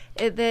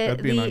 That'd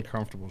be an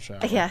uncomfortable shower.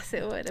 Yes,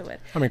 it would. It would.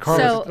 I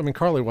mean,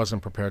 Carly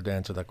wasn't prepared to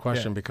answer that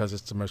question because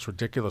it's the most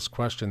ridiculous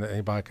question that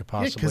anybody could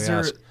possibly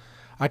ask.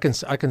 I can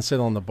sit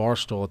on the bar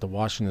stool at the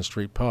Washington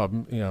Street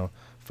pub,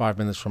 5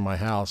 minutes from my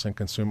house, and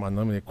consume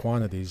unlimited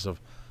quantities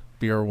of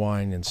beer,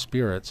 wine, and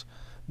spirits,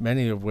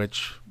 many of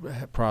which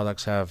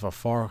products have a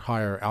far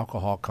higher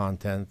alcohol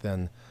content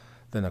than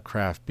a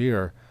craft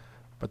beer.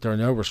 But there are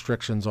no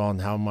restrictions on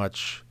how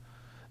much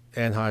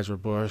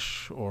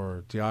Anheuser-Busch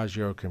or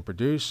Diageo can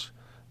produce.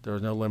 There are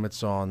no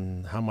limits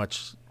on how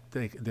much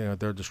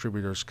their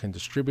distributors can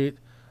distribute.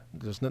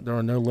 There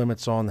are no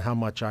limits on how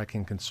much I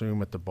can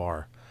consume at the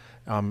bar.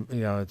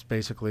 It's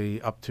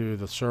basically up to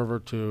the server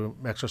to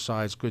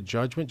exercise good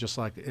judgment, just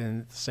like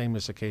the same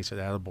is the case at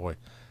Attaboy.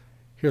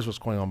 Here's what's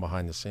going on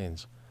behind the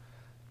scenes.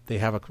 They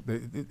have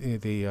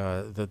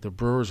the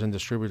brewers and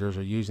distributors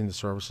are using the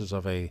services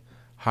of a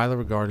highly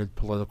regarded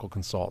political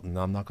consultant.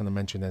 Now, I'm not going to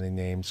mention any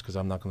names because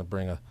I'm not going to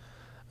bring a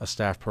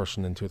staff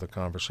person into the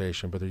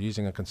conversation, but they're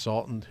using a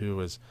consultant who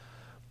is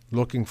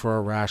looking for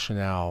a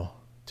rationale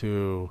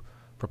to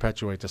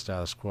perpetuate the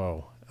status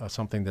quo,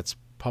 something that's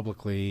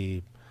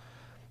publicly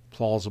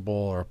plausible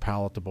or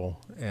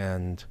palatable,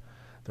 and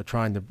they're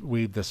trying to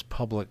weave this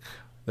public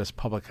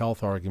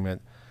health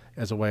argument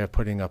as a way of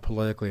putting a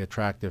politically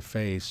attractive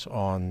face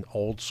on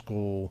old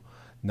school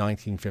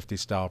 1950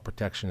 style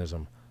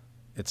protectionism.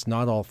 It's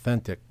not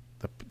authentic.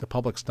 The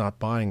public's not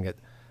buying it.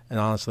 And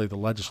honestly, the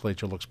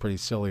legislature looks pretty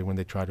silly when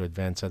they try to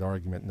advance that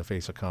argument in the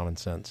face of common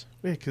sense.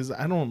 Yeah, because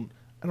I don't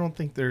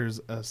think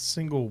there's a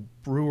single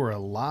brewer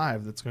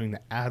alive that's going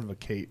to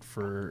advocate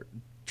for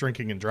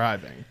drinking and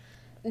driving.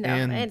 No,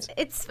 and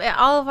it's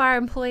all of our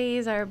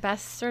employees are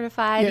best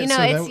certified.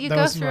 Yeah, you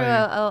go through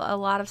a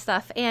lot of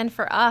stuff. And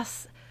for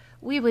us,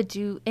 we would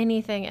do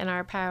anything in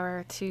our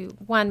power to,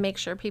 one, make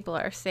sure people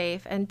are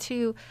safe, and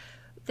two,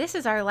 this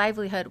is our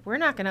livelihood. We're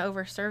not going to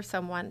overserve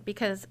someone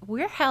because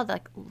we're held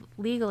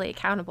legally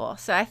accountable.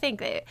 So I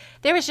think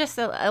there was just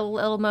a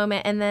little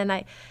moment, and then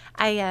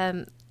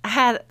I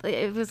had,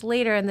 it was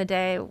later in the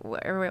day,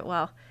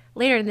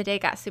 later in the day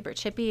got super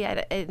chippy,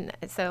 and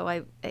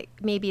so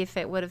maybe if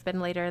it would have been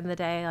later in the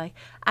day,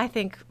 I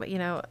think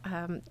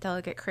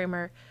Delegate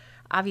Kramer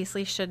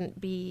obviously shouldn't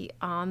be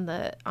on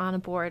a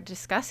board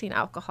discussing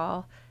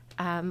alcohol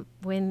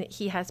when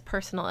he has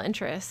personal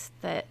interests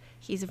that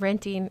he's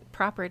renting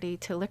property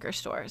to liquor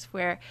stores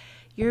where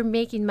you're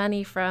making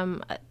money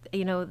from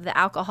the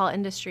alcohol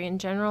industry in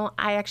general.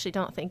 I actually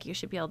don't think you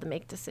should be able to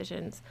make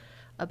decisions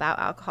about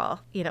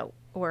alcohol,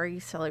 or you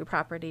sell your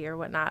property or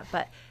whatnot.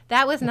 But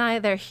that was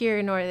neither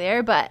here nor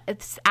there. But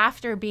it's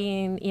after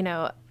being,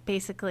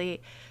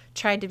 basically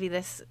tried to be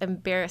this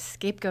embarrassed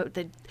scapegoat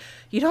that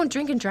you don't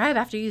drink and drive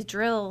after you use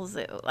drills.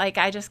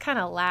 I just kind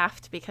of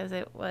laughed because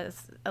it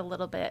was a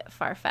little bit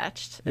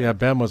far-fetched. Yeah,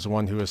 Ben was the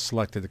one who was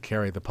selected to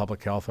carry the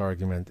public health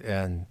argument,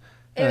 and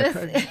it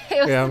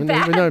was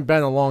bad. We've known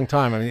Ben a long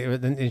time. I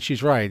mean, and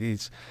she's right.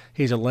 He's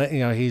a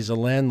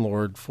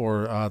landlord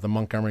for the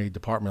Montgomery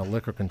Department of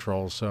Liquor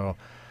Control. So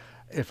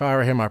if I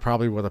were him, I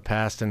probably would have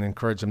passed and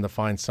encouraged him to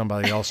find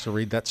somebody else to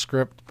read that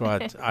script.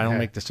 But I don't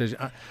make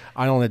decisions.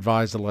 I don't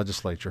advise the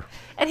legislature.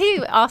 And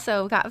he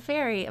also got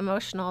very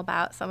emotional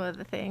about some of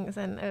the things,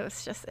 and it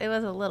was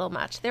a little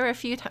much. There were a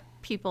few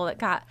people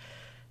that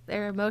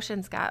their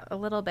emotions got a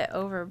little bit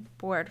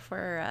overboard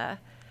for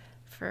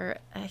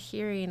a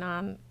hearing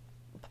on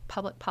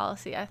public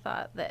policy. I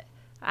thought that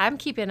I'm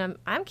keeping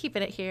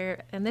it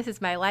here, and this is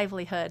my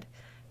livelihood.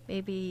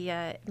 Maybe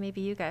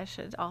you guys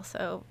should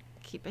also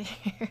keep it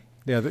here.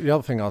 Yeah, the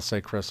other thing I'll say,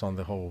 Chris, on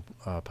the whole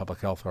public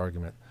health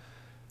argument,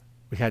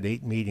 we had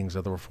 8 meetings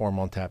of the Reform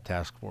on Tap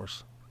Task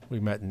Force. We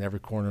met in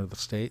every corner of the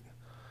state.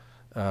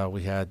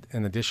 We had,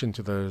 in addition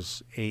to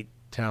those 8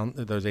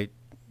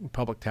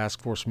 public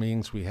task force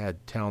meetings, we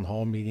had town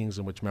hall meetings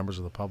in which members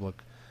of the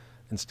public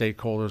and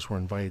stakeholders were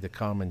invited to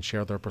come and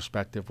share their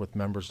perspective with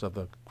members of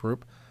the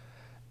group.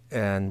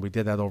 And we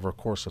did that over a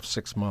course of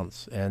 6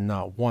 months. And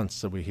not once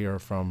did we hear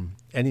from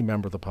any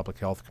member of the public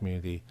health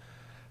community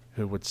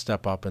who would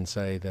step up and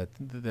say that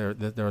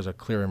there is a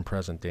clear and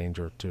present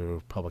danger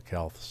to public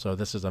health. So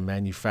this is a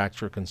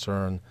manufacturer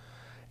concern.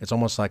 It's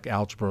almost like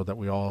algebra that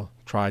we all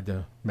tried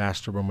to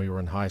master when we were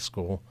in high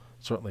school,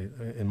 certainly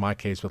in my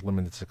case with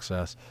limited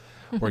success,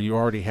 where you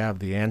already have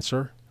the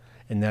answer,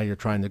 and now you're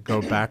trying to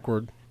go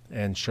backward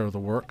and show the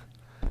work.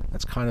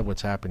 That's kind of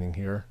what's happening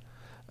here.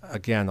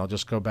 Again, I'll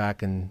just go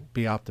back and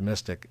be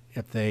optimistic.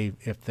 If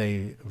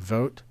they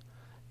vote,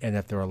 and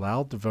if they're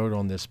allowed to vote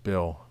on this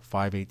bill,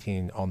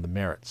 518, on the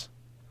merits,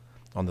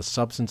 on the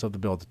substance of the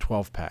bill, the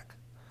 12-pack,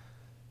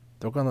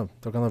 they're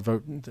gonna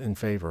vote in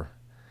favor.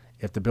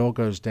 If the bill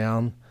goes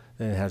down,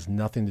 then it has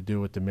nothing to do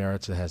with the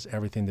merits. It has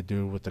everything to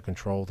do with the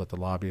control that the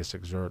lobbyists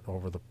exert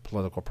over the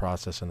political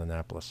process in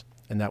Annapolis.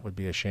 And that would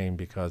be a shame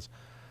because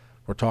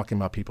we're talking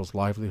about people's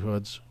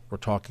livelihoods. We're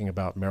talking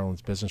about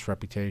Maryland's business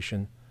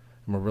reputation.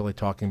 And we're really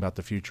talking about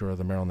the future of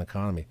the Maryland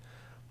economy.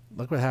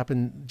 Look what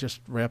happened just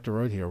right up the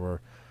road here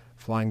where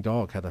Flying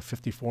Dog had a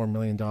 $54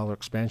 million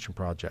expansion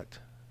project.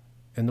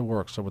 in the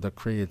works that would have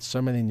created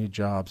so many new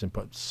jobs and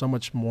put so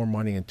much more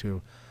money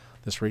into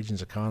this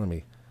region's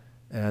economy.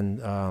 And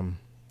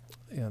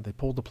they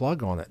pulled the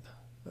plug on it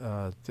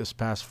this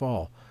past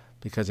fall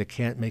because they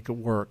can't make it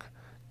work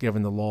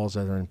given the laws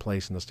that are in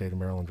place in the state of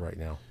Maryland right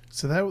now.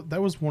 So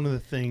that was one of the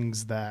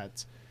things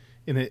that,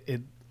 and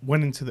it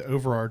went into the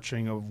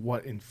overarching of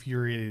what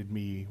infuriated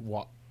me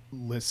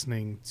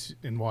listening to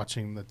and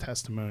watching the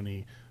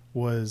testimony,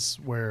 was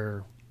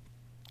where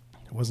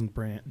it wasn't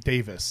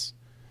Davis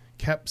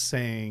kept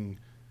saying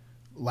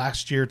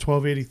last year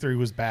 1283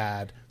 was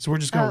bad, so we're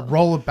just going to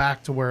roll it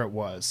back to where it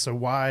was. So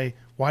why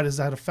does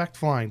that affect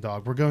Flying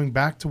Dog? We're going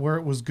back to where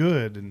it was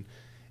good,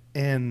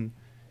 and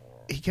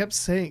he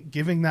kept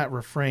giving that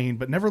refrain,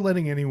 but never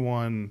letting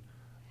anyone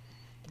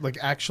like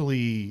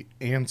actually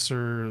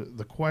answer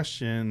the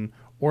question,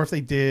 or if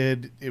they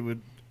did, it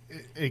would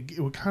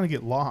kind of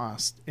get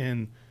lost.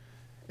 And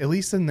at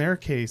least in their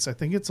case, I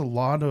think it's a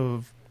lot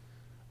of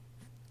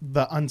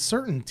the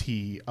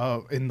uncertainty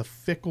in the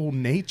fickle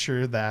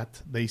nature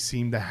that they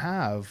seem to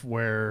have,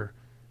 where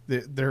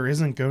there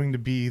isn't going to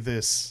be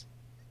this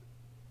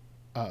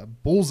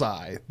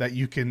bullseye that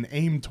you can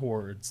aim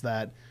towards,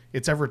 that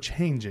it's ever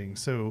changing.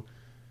 So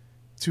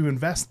to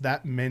invest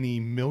that many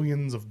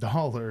millions of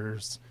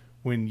dollars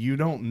when you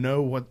don't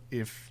know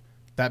if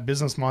that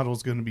business model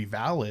is going to be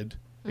valid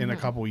in a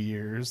couple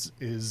years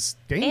is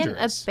dangerous. And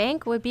a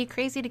bank would be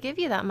crazy to give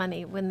you that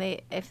money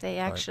if they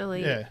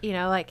actually,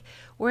 like,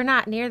 we're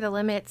not near the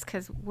limits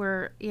because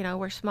we're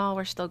small,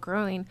 we're still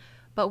growing,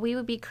 but we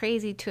would be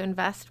crazy to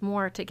invest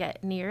more to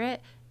get near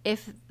it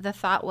if the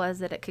thought was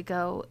that it could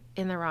go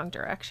in the wrong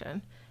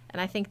direction. And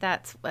I think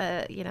that's,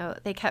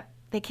 they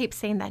keep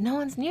saying that no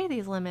one's near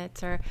these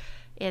limits, I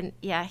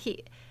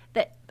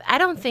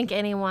don't think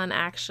anyone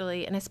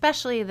actually, and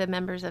especially the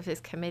members of his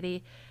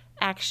committee,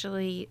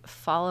 actually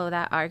follow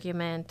that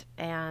argument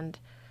and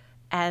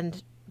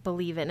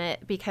believe in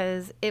it,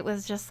 because it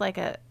was just like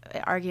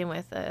arguing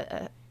with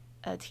a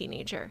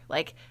teenager.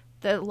 Like,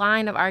 the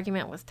line of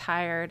argument was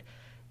tired.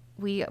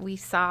 We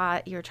saw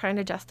it. You're trying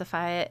to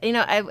justify it.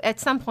 At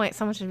some point,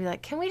 someone should be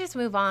like, "Can we just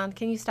move on?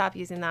 Can you stop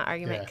using that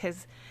argument?"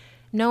 Because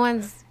no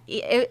one's.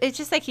 It's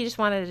just like he just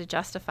wanted to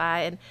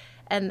justify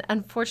And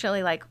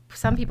unfortunately, like,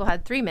 some people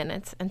had 3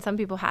 minutes and some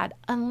people had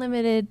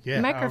unlimited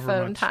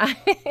microphone time.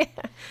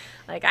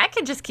 Like, I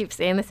could just keep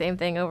saying the same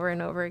thing over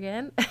and over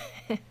again.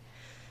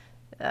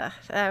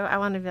 I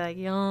want to be like,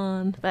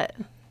 yawn, but,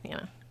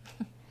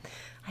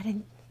 I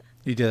didn't.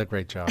 You did a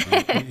great job.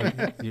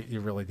 You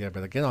really did.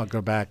 But again, I'll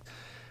go back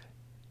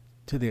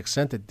to the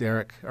extent that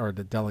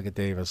Delegate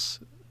Davis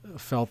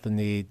felt the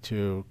need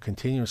to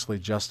continuously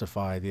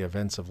justify the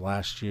events of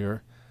last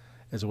year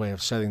as a way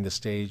of setting the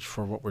stage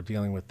for what we're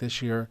dealing with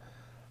this year.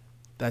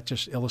 That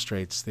just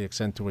illustrates the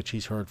extent to which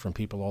he's heard from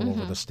people all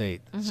over the state.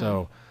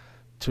 So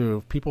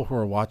to people who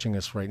are watching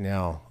this right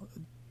now,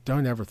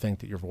 don't ever think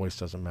that your voice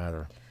doesn't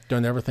matter.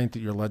 Don't ever think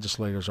that your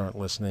legislators aren't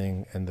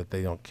listening and that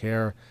they don't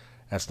care.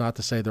 That's not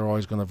to say they're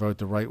always going to vote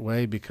the right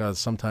way, because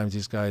sometimes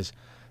these guys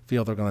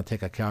feel they're going to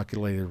take a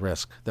calculated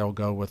risk. They'll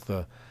go with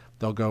the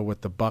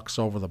bucks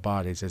over the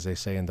bodies, as they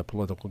say in the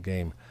political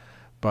game.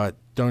 But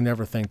don't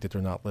ever think that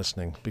they're not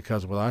listening,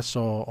 because what I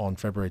saw on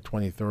February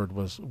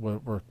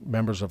 23rd were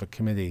members of a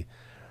committee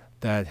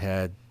that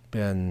had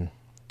been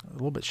a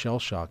little bit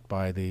shell-shocked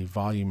by the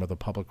volume of the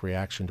public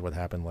reaction to what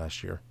happened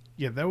last year.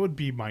 Yeah, that would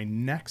be my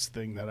next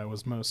thing that I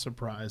was most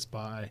surprised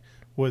by,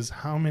 was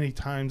how many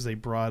times they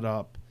brought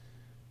up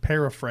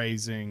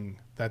paraphrasing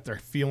that their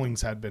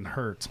feelings had been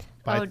hurt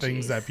by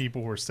things that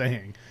people were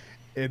saying.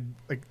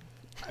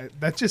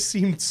 That just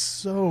seemed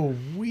so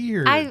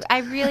weird. I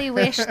really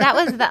wish that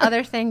was the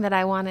other thing that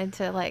I wanted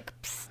to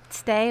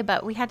stay,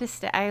 but we had to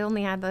stay. I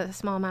only had the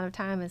small amount of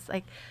time. It's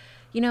like,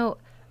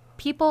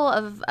 people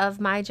of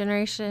my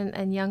generation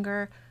and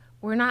younger,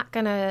 you're not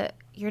gonna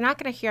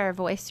hear our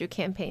voice through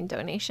campaign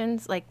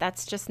donations. Like,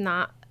 that's just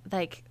not,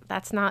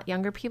 that's not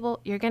younger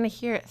people. You're gonna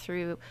hear it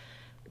through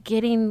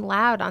getting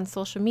loud on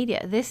social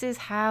media. This is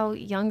how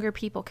younger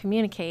people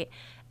communicate.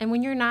 And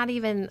when you're not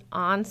even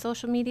on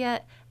social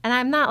media, and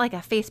I'm not like a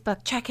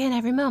Facebook check-in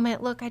every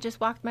moment. Look, I just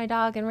walked my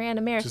dog and ran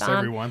a marathon. Just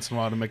every once in a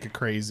while to make a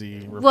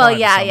crazy reply. Well,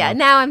 yeah.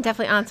 Now I'm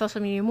definitely on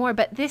social media more.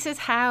 But this is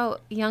how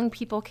young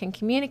people can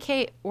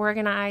communicate,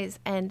 organize,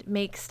 and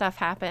make stuff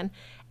happen.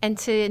 And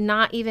to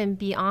not even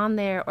be on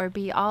there or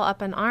be all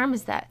up in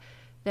arms that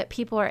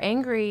people are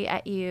angry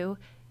at you.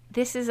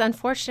 This is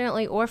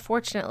unfortunately or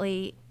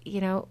fortunately,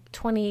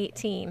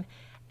 2018.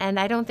 And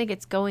I don't think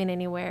it's going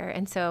anywhere.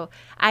 And so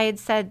I had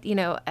said,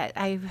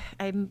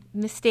 I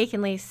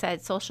mistakenly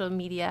said social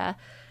media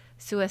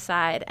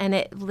suicide, and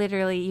it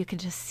literally, you could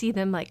just see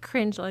them like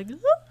cringe, like,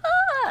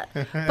 ah!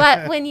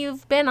 But when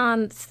you've been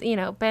on,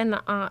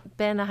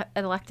 been an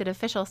elected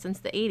official since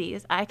the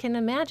 80s, I can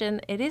imagine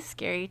it is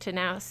scary to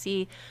now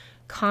see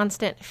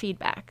constant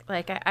feedback.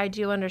 Like, I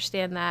do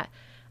understand that.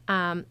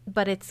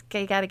 But you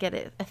got to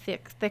get a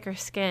thicker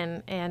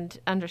skin and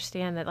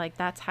understand that, like,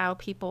 that's how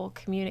people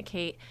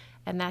communicate.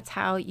 And that's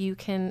how you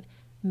can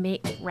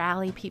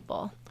rally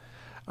people.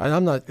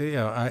 I'm not,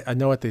 I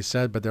know what they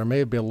said, but there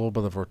may be a little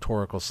bit of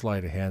rhetorical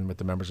sleight of hand with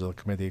the members of the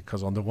committee,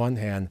 because on the one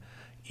hand,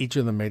 each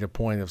of them made a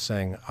point of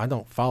saying, I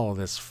don't follow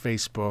this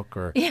Facebook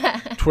or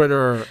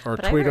Twitter or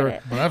But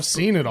Twitter. But I've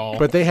seen it all.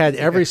 But they had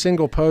every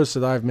single post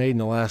that I've made in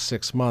the last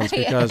 6 months,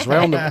 because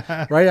right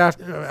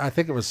after, I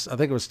think it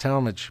was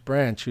Talmadge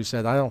Branch who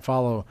said, I don't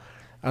follow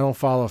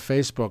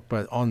Facebook,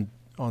 but on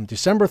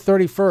December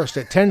 31st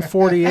at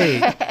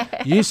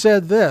 10:48, you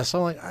said this.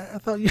 I'm like, I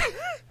thought you.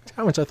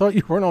 I thought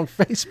you weren't on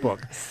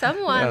Facebook.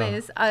 Someone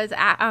is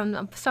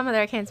on some of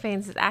their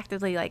campaigns is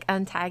actively like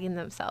untagging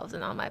themselves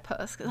in all my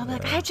posts, because I'm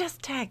like, I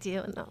just tagged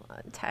you, and they'll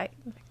untag.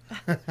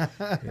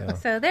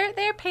 So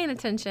they're paying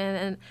attention,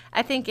 and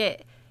I think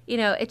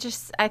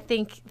I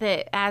think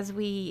that as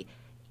we,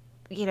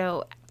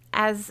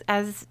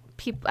 as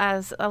people,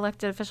 as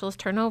elected officials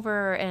turn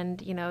over,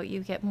 and you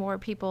get more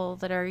people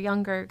that are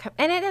younger,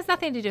 and it has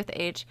nothing to do with the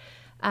age,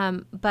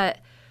 but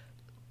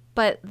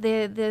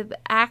the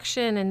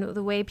action and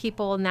the way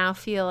people now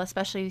feel,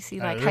 especially you see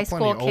like high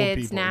school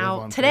kids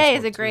now. Today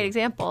is a great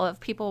example of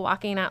people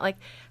walking out. Like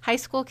high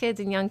school kids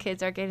and young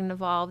kids are getting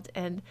involved,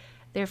 and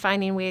they're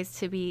finding ways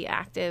to be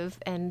active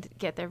and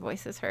get their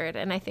voices heard.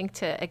 And I think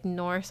to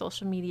ignore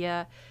social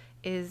media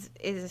is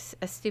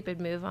a stupid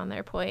move on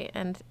their point.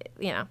 And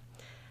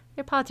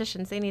they're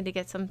politicians. They need to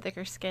get some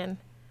thicker skin.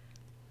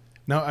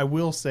 Now, I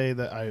will say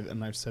that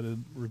I've said it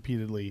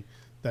repeatedly,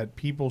 that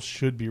people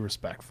should be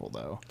respectful,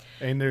 though.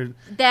 And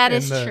that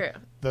is true.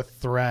 The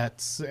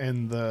threats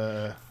and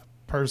the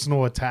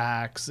personal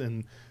attacks,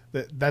 and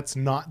that's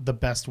not the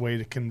best way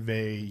to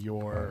convey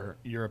your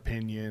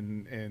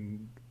opinion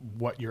and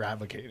what you're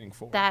advocating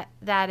for.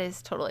 That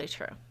is totally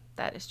true.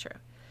 That is true.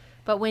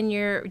 But when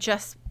you're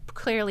just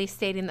clearly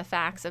stating the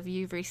facts of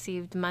you've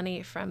received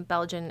money from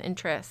Belgian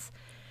interests,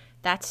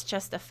 that's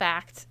just a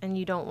fact, and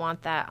you don't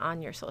want that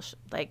on your social,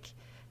 like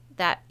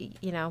that,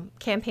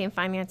 campaign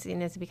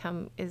financing is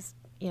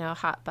a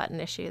hot button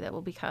issue that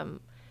will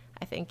become,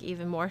 I think,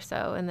 even more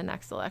so in the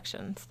next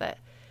elections. That,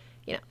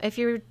 if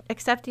you're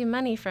accepting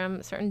money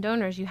from certain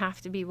donors, you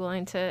have to be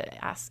willing to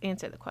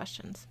answer the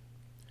questions.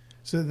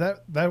 So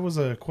that was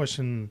a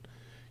question.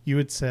 You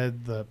had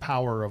said the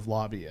power of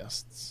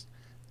lobbyists.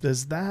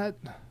 Does that,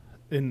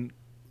 and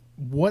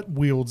what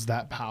wields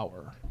that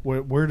power?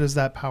 Where does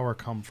that power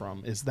come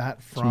from? Is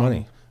that from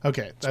money?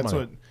 Okay, that's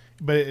money.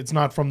 but it's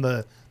not from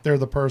they're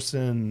the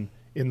person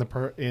in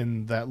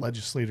that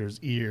legislator's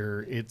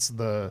ear. It's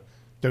the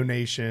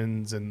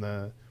donations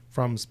and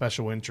from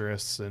special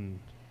interests and.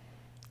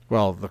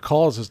 Well, the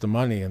cause is the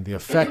money, and the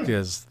effect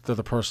is they're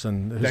the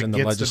person who's That in the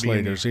gets to be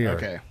legislator's ear.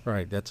 Okay.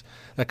 Right. That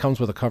comes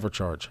with a cover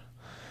charge.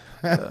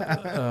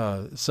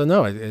 So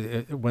no,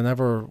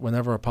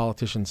 whenever a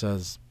politician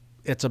says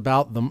it's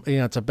about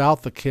it's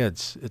about the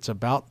kids, it's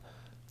about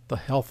the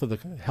health of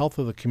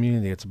the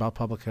community, it's about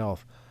public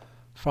health,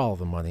 follow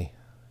the money.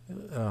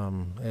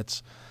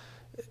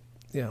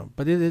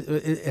 But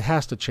it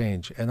has to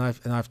change, and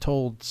I've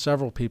told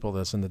several people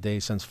this in the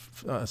days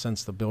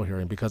since the bill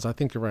hearing, because I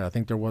think you're right. I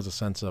think there was a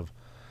sense of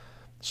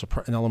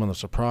an element of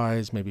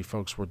surprise. Maybe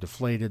folks were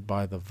deflated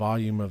by the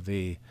volume of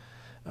the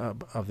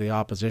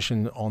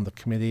opposition on the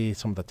committee,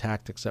 some of the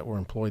tactics that were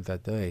employed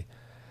that day,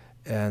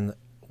 and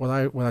what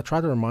I try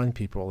to remind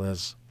people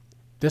is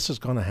this is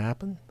going to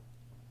happen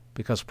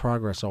because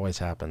progress always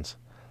happens.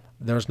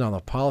 There's not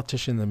a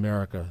politician in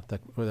America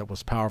that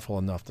was powerful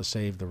enough to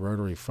save the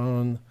rotary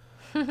phone,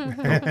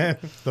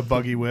 the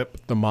buggy whip,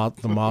 the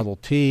Model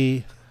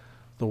T,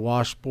 the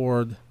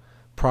washboard.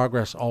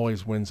 Progress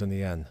always wins in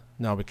the end.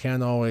 Now, we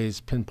can't always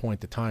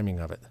pinpoint the timing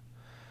of it,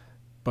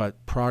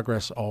 but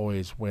progress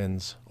always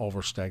wins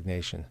over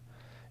stagnation.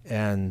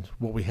 And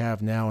what we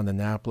have now in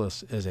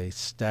Annapolis is a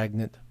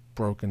stagnant,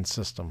 broken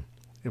system.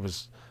 It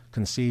was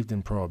conceived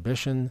in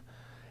Prohibition.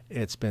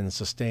 It's been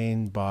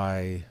sustained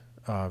by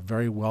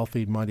very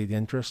wealthy, moneyed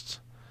interests,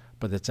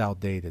 but it's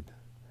outdated.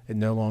 It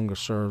no longer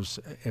serves,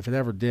 if it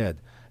ever did,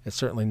 it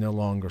certainly no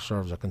longer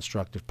serves a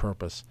constructive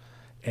purpose.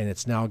 And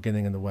it's now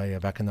getting in the way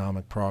of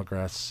economic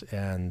progress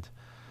and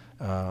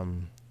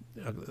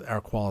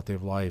our quality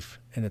of life,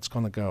 and it's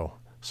going to go.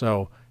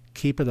 So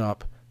keep it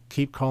up.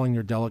 Keep calling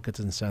your delegates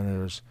and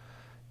senators.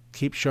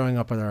 Keep showing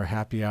up at our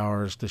happy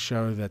hours to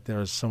show that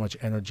there's so much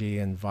energy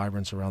and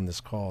vibrance around this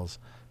cause,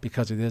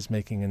 because it is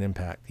making an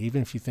impact.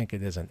 Even if you think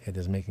it isn't, it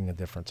is making a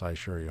difference, I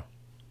assure you.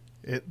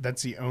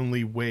 That's the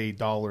only way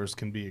dollars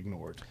can be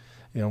ignored.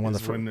 One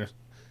of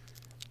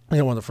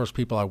the first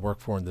people I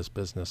worked for in this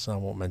business, and I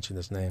won't mention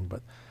his name,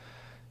 but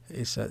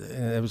he said,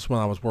 and it was when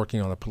I was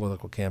working on a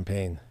political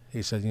campaign,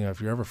 he said, if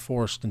you're ever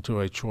forced into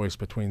a choice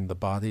between the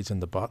bodies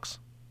and the bucks,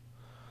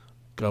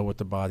 go with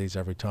the bodies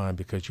every time,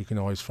 because you can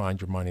always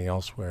find your money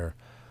elsewhere,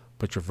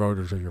 but your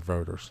voters are your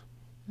voters.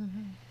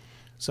 Mm-hmm.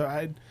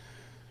 So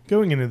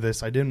going into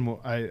this, I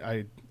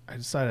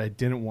decided I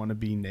didn't want to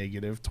be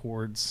negative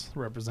towards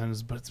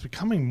representatives, but it's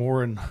becoming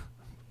more and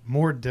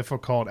more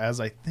difficult as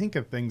I think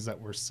of things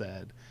that were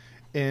said.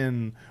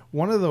 And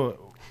one of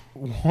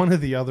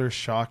the other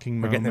shocking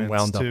moments, we're getting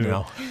wound up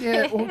now.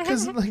 Yeah, well,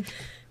 because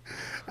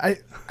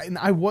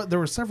There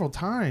were several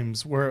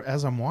times where,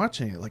 as I'm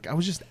watching it, like I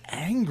was just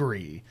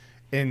angry.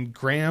 And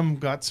Graham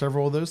got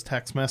several of those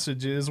text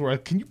messages where,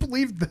 can you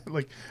believe that?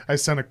 Like, I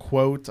sent a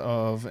quote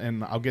of,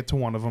 and I'll get to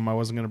one of them. I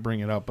wasn't going to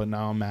bring it up, but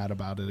now I'm mad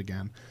about it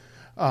again.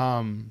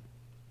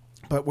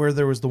 But where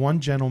there was the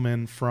one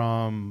gentleman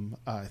from,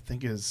 I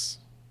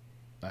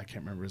can't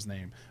remember his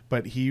name,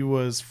 but he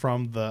was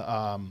from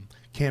the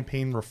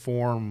campaign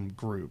reform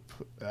group,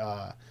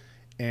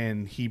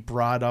 and he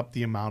brought up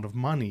the amount of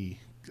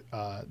money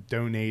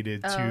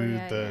donated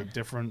to the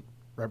different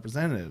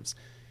representatives.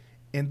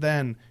 And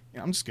then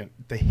I'm just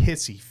the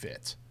hissy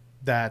fit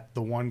that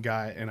the one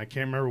guy, and I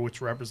can't remember which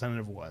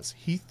representative was,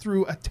 he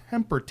threw a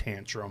temper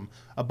tantrum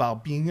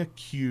about being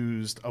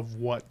accused of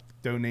what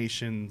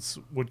donations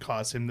would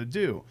cause him to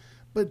do.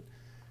 But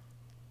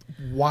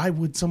why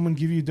would someone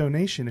give you a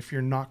donation if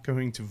you're not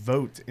going to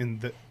vote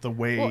in the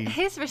way? Well,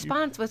 his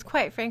response was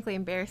quite frankly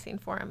embarrassing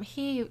for him.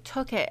 He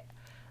took it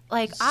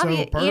like so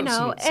obvious,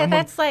 and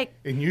that's like,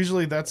 and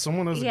usually that's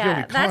someone who's yeah,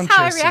 guilty conscience. that's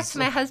how I react to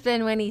my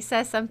husband when he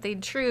says something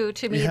true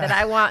to me that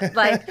I want,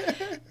 like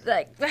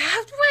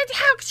how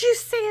could you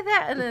say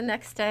that? And the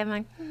next day I'm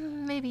like,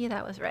 maybe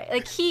that was right.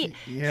 Like he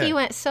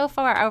went so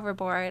far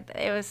overboard.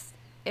 It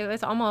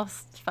was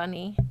almost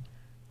funny.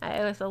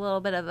 It was a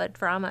little bit of a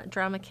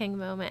drama king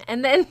moment.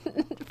 And then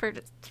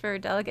for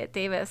Delegate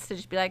Davis to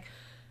just be like,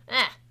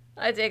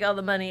 I take all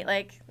the money.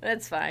 Like,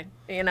 that's fine.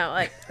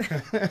 Like,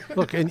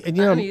 look, and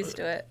I'm used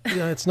to it.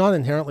 It's not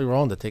inherently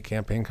wrong to take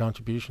campaign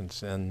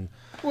contributions. And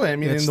well, I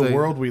mean, in the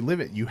world we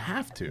live in, you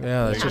have to.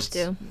 Yeah, you have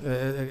to.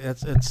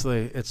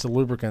 It's the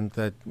lubricant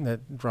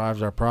that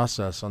drives our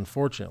process,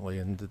 unfortunately,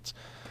 and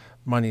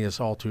money is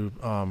all too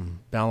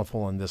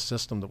bountiful in this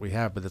system that we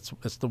have, but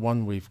it's the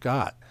one we've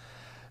got.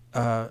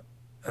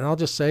 And I'll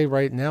just say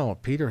right now,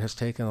 Peter has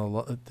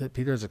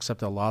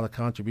accepted a lot of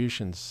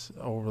contributions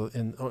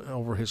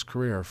over his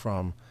career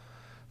from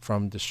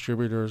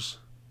distributors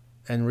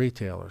and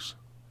retailers,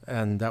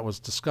 and that was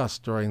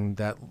discussed during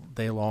that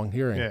day-long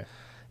hearing. Yeah.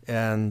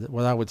 And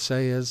what I would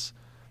say is,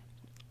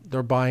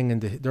 they're buying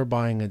into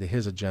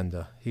his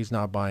agenda. He's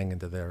not buying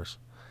into theirs.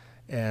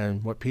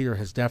 And what Peter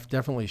has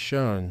definitely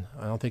shown,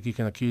 I don't think you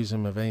can accuse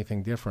him of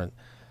anything different.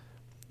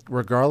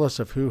 Regardless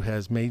of who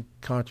has made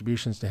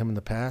contributions to him in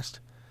the past,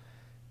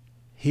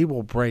 he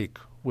will break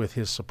with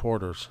his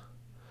supporters,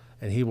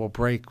 and he will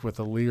break with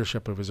the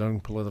leadership of his own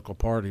political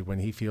party when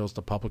he feels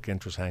the public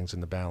interest hangs in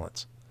the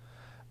balance.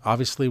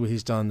 Obviously, what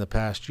he's done the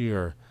past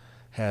year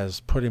has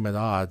put him at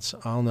odds.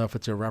 I don't know if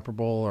it's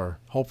irreparable, or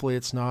hopefully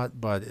it's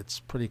not, but it's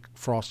pretty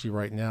frosty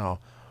right now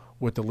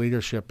with the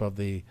leadership of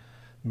the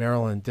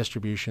Maryland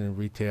distribution and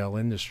retail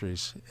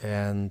industries.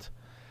 And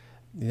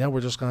we're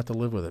just going to have to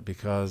live with it,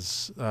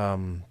 because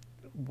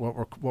what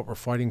we're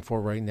fighting for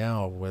right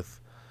now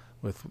with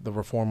the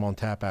Reform on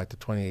Tap Act of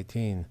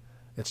 2018,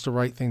 it's the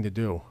right thing to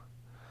do.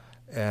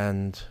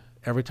 And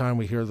every time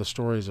we hear the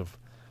stories of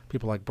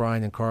people like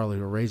Brian and Carly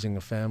who are raising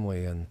a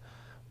family and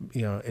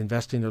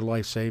investing their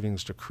life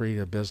savings to create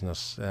a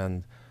business,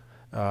 and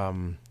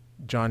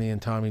Johnny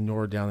and Tommy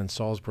Noor down in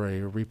Salisbury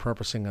are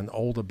repurposing an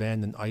old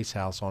abandoned ice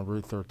house on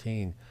Route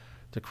 13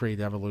 to create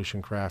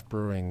Evolution Craft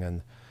Brewing,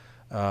 and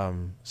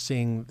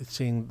seeing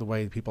the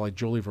way people like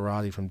Julie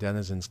Verratti from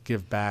Denizens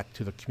give back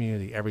to the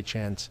community every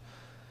chance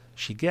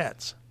she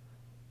gets.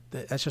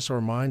 That's just a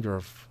reminder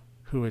of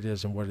who it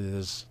is and what it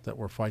is that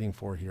we're fighting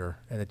for here,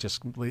 and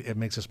it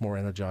makes us more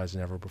energized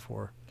than ever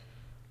before.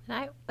 And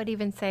I would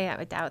even say, I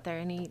would doubt there are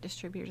any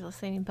distributors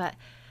listening, but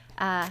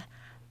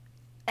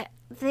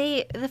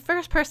the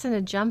first person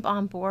to jump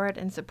on board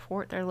and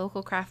support their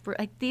local craft brew,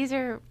 like these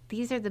are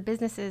the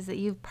businesses that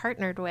you've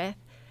partnered with.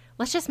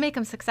 Let's just make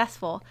them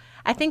successful.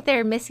 I think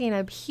they're missing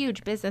a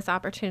huge business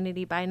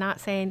opportunity by not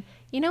saying,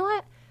 you know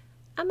what,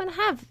 I'm going to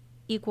have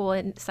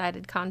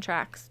equal-sided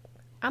contracts.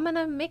 I'm going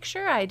to make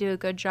sure I do a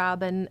good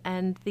job,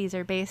 and these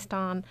are based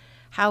on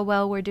how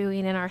well we're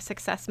doing in our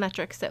success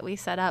metrics that we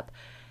set up.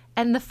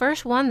 And the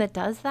first one that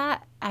does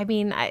that, I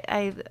mean,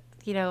 I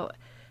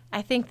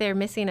think they're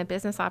missing a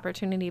business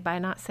opportunity by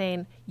not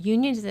saying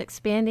union is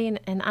expanding,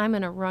 and I'm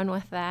going to run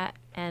with that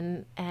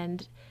and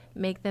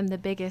make them the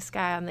biggest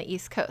guy on the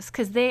East Coast,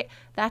 because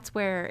that's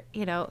where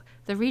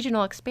the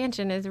regional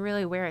expansion is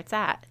really where it's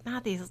at.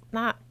 Not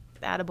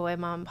attaboy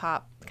mom and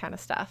pop kind of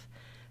stuff.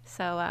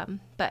 So,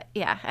 but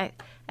yeah,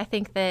 I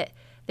think that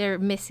they're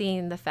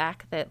missing the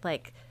fact that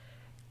like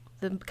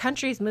the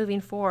country's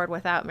moving forward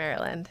without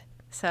Maryland.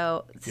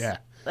 So yeah,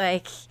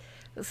 like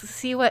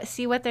see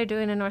what they're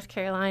doing in North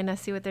Carolina,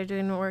 see what they're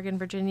doing in Oregon,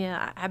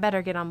 Virginia. I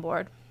better get on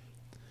board.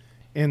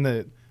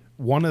 And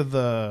one of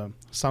the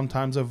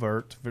sometimes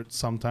overt,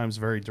 sometimes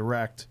very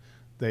direct,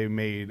 they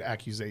made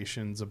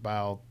accusations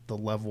about the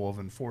level of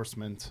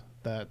enforcement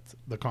that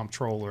the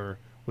comptroller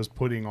was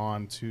putting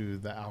on to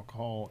the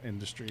alcohol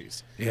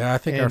industries. Yeah, I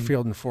think our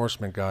field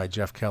enforcement guy,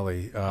 Jeff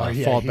Kelly,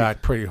 fought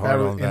back pretty hard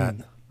on that.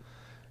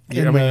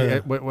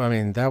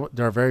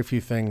 There are very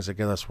few things that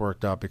get us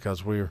worked up,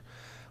 because we've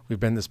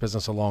been in this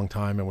business a long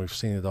time and we've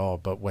seen it all.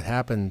 But what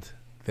happened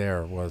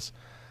there was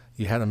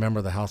you had a member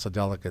of the House of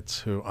Delegates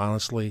who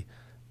honestly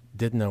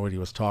didn't know what he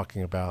was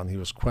talking about, and he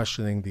was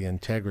questioning the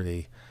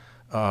integrity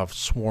of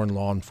sworn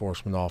law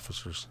enforcement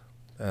officers.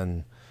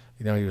 And,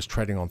 he was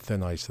treading on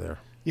thin ice there.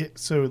 Yeah.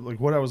 So, like,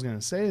 what I was going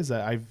to say is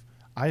that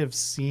I have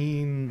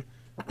seen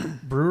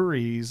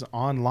breweries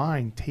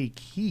online take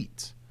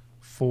heat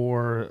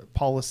for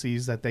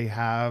policies that they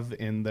have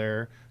in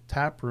their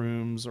tap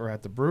rooms or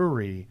at the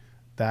brewery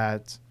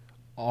that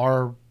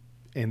are,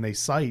 and they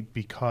cite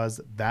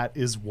because that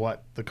is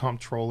what the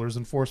comptroller's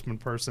enforcement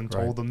person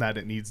told them that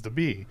it needs to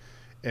be.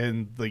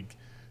 And, like,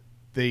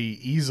 they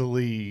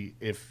easily,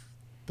 if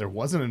there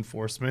wasn't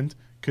enforcement,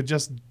 could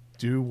just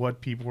do what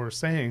people were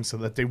saying so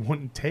that they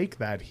wouldn't take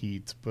that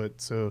heat.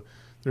 But so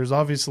there's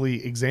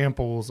obviously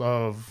examples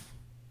of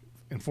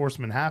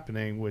enforcement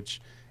happening, which,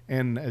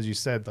 and as you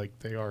said, like,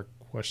 they are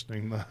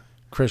questioning the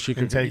Chris,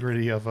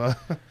 integrity of a.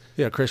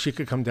 Yeah, Chris, you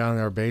could come down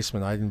in our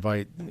basement. I'd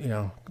invite,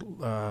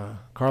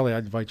 Carly,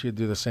 I'd invite you to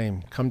do the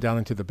same. Come down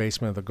into the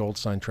basement of the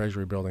Goldstein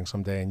Treasury Building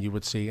someday, and you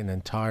would see an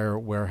entire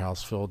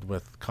warehouse filled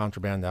with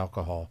contraband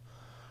alcohol,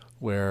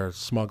 where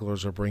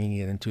smugglers are bringing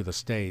it into the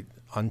state,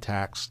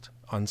 untaxed,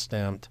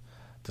 unstamped,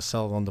 to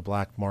sell it on the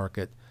black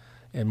market,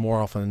 and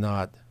more often than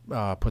not,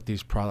 put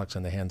these products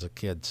in the hands of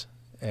kids.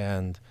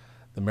 And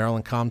the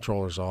Maryland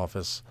Comptroller's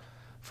Office,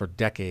 for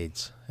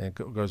decades, and it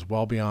goes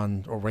well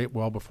beyond, or right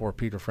well before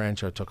Peter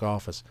Franchot took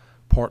office,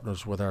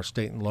 partners with our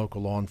state and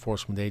local law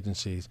enforcement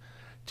agencies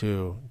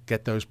to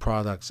get those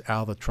products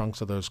out of the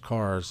trunks of those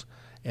cars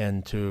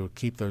and to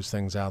keep those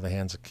things out of the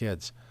hands of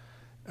kids.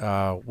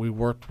 We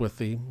work with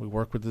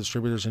the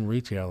distributors and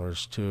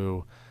retailers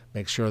to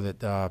make sure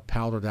that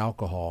powdered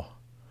alcohol,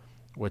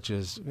 which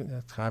is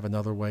kind of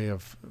another way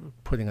of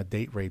putting a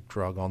date rape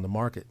drug on the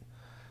market,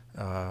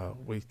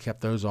 we kept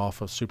those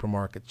off of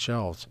supermarket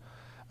shelves.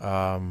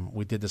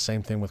 We did the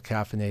same thing with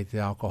caffeinated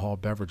alcohol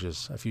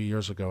beverages a few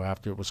years ago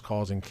after it was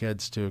causing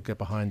kids to get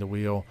behind the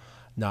wheel,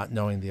 not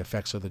knowing the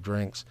effects of the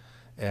drinks,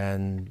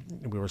 and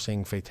we were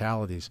seeing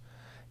fatalities,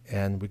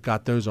 and we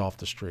got those off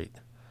the street.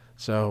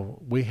 So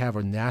we have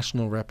a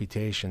national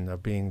reputation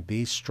of being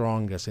the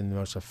strongest and the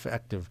most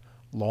effective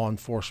law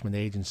enforcement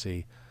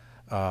agency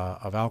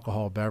of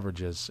alcohol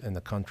beverages in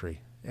the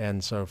country.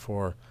 And so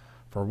for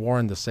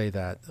Warren to say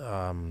that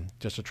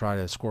just to try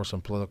to score some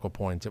political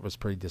points, it was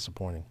pretty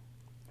disappointing.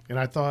 And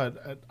I thought,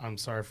 I'm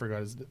sorry, I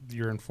forgot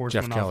your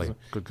enforcement Jeff Kelly, officer.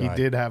 good guy. He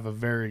did have a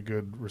very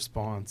good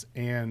response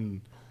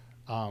and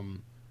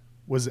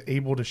was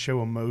able to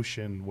show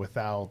emotion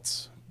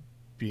without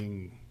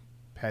being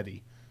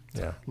petty.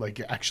 Yeah, like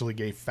actually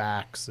gave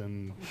facts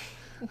and.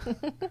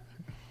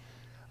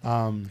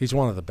 He's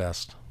one of the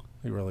best.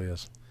 He really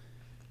is.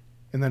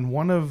 And then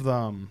one of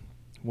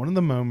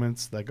the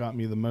moments that got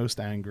me the most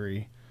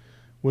angry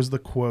was the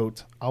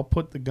quote, "I'll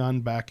put the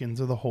gun back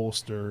into the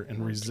holster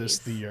and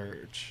resist the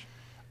urge."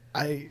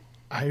 I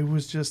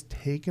was just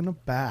taken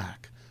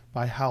aback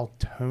by how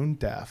tone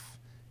deaf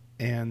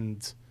and,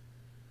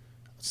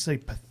 let's say,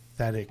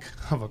 pathetic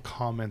of a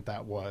comment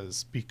that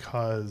was,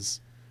 because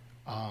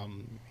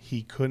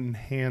he couldn't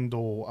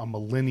handle a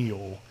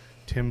millennial,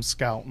 Tim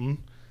Scouten,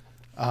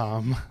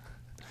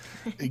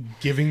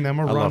 giving them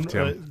a run,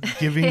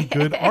 giving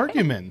good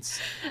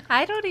arguments.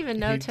 I don't even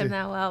know Tim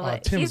that well,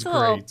 but Tim's he's a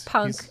little great.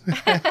 punk.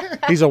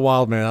 He's a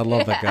wild man. I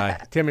love that guy.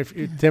 Tim,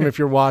 if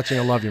you're watching,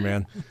 I love you,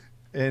 man.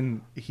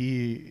 And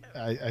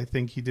I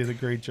think he did a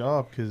great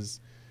job because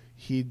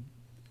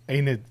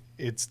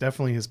it's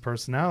definitely his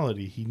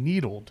personality. He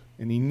needled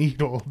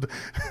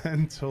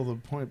until the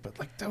point, but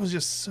like that was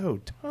just so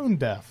tone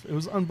deaf. It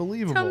was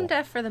unbelievable. Tone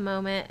deaf for the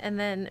moment, and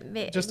then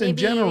just maybe in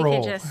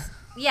general.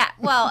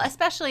 Well,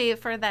 especially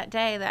for that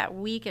day, that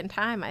week in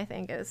time, I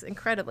think is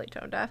incredibly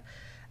tone deaf.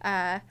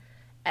 But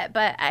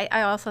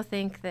I also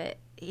think that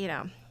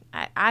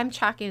I'm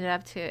chalking it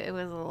up to it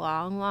was a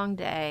long, long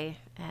day,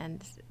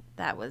 and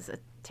that was a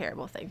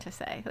terrible thing to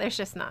say. There's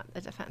just not a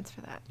defense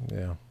for that.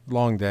 Yeah,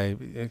 long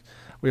day.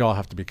 We all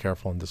have to be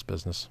careful in this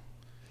business.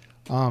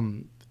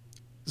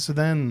 So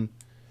then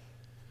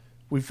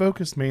we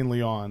focused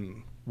mainly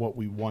on what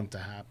we want to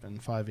happen,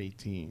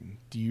 518.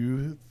 Do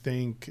you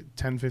think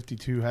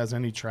 1052 has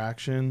any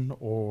traction,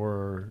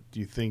 or do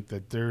you think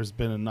that there's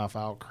been enough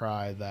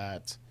outcry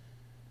that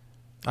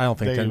I don't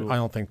think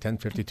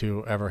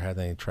 1052 ever had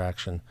any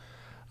traction.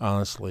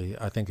 Honestly,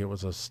 I think it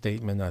was a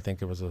statement. I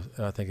think it was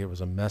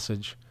a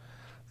message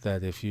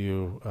that if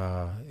you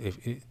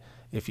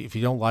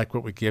don't like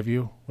what we give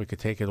you, we could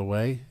take it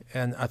away.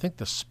 And I think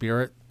the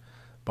spirit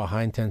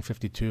behind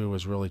 1052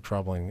 was really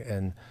troubling.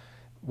 And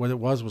what it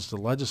was the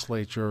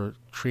legislature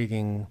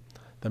treating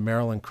the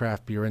Maryland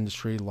craft beer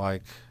industry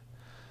like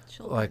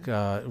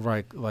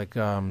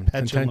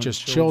contentious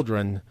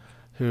children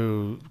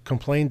who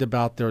complained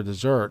about their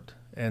dessert,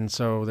 and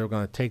so they were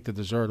going to take the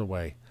dessert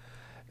away.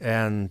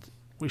 And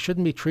we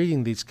shouldn't be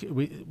treating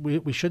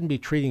we shouldn't be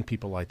treating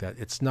people like that.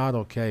 It's not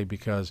okay,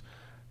 because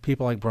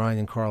people like Brian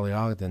and Carly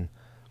Ogden,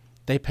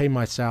 they pay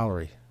my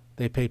salary.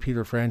 They pay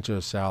Peter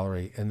Franchot's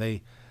salary, and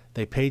they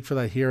paid for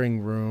that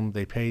hearing room.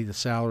 They paid the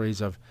salaries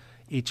of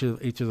each of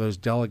those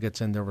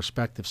delegates and their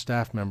respective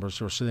staff members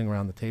who are sitting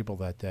around the table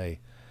that day.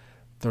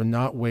 They're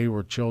not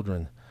wayward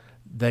children.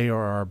 they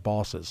are our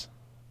bosses.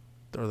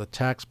 They're the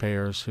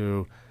taxpayers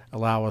who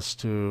allow us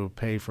to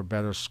pay for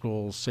better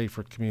schools,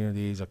 safer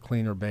communities, a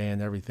cleaner bay,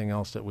 and everything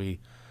else that we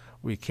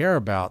care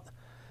about.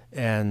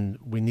 And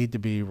we need to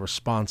be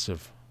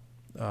responsive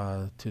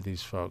to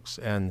these folks.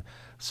 And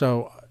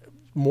so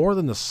more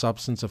than the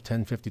substance of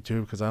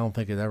 1052, because I don't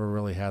think it ever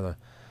really had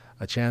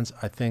a chance,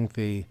 I think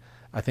the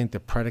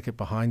predicate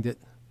behind it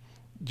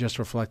just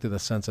reflected a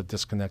sense of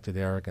disconnected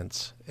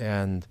arrogance.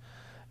 And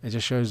it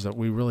just shows that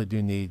we really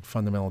do need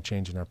fundamental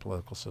change in our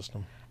political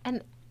system.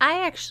 And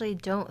I actually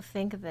don't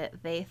think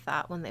that they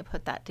thought when they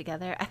put that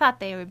together, I thought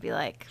they would be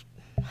like,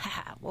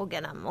 we'll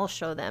get them, we'll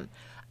show them.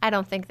 I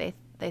don't think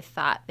they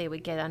thought they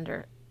would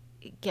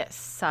get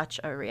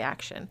such a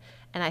reaction.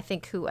 And I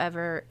think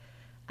whoever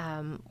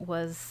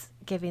was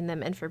giving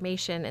them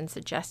information and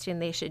suggesting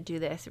they should do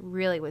this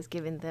really was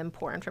giving them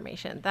poor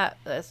information. That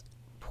was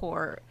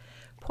poor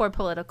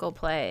political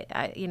play.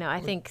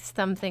 I think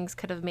some things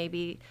could have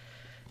maybe,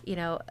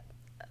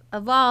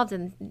 evolved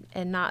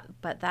and not,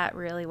 but that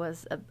really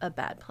was a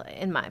bad play,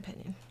 in my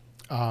opinion.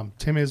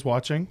 Tim is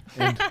watching,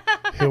 and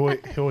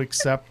he'll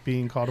accept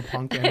being called a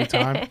punk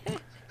anytime.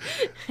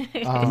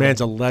 The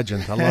man's a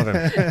legend. I love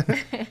him.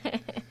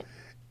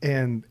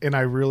 And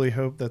I really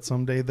hope that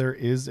someday there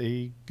is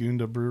a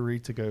Gunda brewery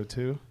to go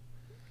to.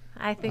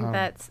 I think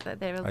that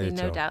there will be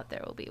no doubt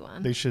there will be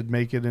one. They should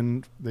make it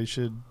in. They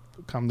should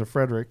come to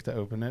Frederick to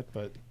open it,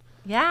 but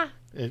yeah,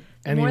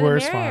 anywhere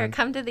is more the merrier. fine.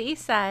 Come to the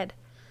east side.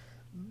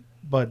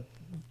 But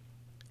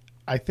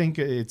I think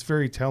it's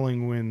very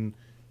telling when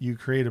you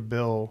create a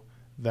bill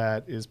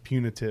that is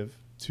punitive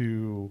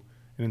to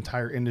an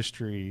entire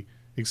industry,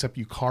 except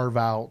you carve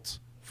out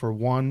for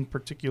one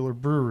particular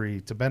brewery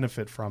to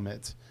benefit from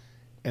it,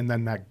 and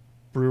then that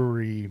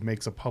brewery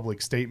makes a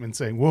public statement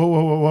saying, whoa,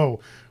 whoa, whoa, whoa,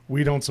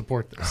 we don't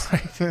support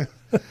this.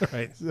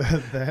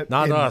 Right.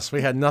 Not us.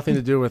 We had nothing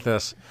to do with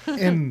this.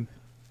 And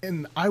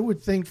I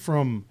would think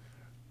from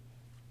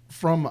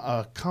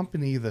a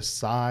company the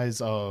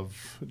size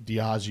of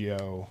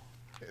Diageo,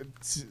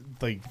 it's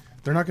like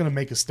they're not going to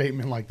make a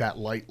statement like that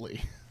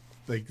lightly.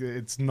 Like,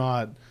 it's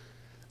not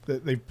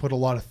that they put a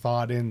lot of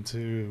thought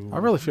into. I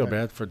really feel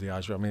bad for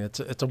Diageo. I mean,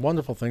 it's a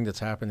wonderful thing that's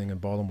happening in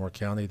Baltimore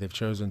County. They've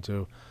chosen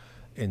to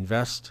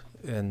invest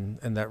in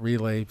that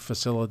relay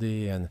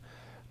facility and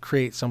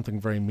create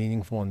something very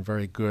meaningful and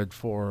very good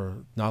for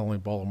not only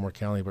Baltimore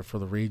County but for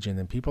the region.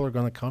 And people are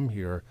going to come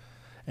here,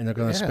 and they're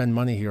going to spend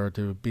money here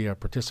to be a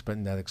participant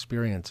in that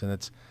experience.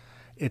 And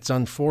it's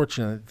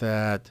unfortunate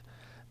that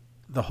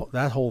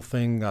that whole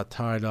thing got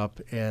tied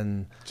up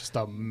in just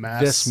a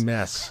mess. This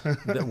mess,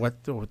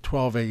 what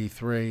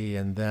 1283,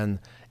 and then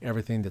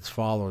everything that's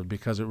followed,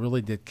 because it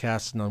really did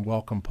cast an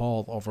unwelcome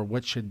pall over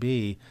what should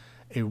be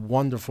a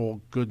wonderful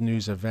good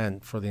news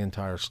event for the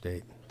entire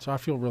state. So I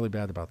feel really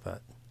bad about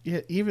that. Yeah,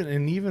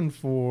 even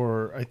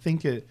for, I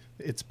think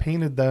it's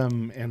painted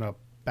them in a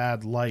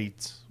bad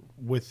light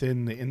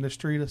within the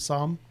industry to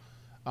some,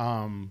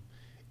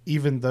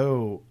 even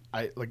though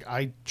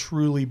I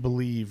truly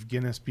believe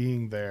Guinness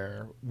being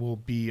there will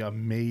be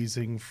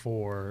amazing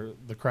for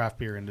the craft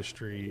beer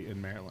industry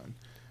in Maryland.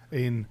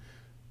 And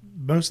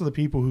most of the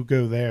people who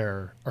go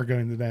there are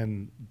going to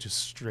then just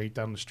straight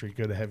down the street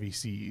go to Heavy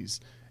Seas,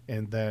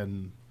 and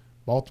then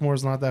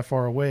Baltimore's not that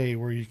far away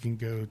where you can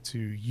go to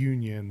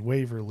Union,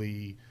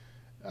 Waverly,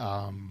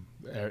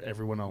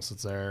 everyone else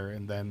that's there,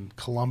 and then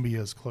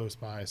Columbia's close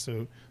by.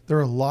 So there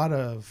are a lot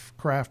of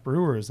craft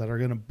brewers that are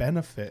going to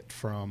benefit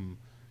from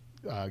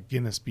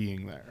Guinness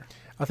being there.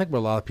 I think what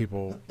a lot of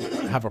people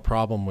have a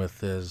problem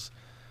with is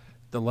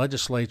the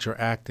legislature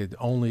acted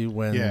only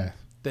when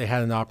they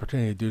had an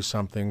opportunity to do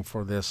something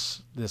for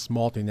this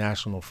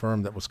multinational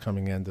firm that was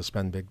coming in to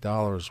spend big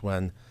dollars,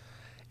 when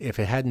if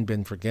it hadn't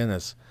been for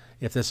Guinness,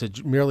 if this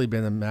had merely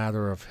been a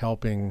matter of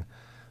helping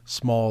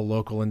small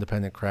local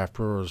independent craft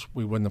brewers,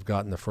 we wouldn't have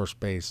gotten to first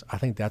base. I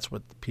think that's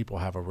what people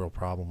have a real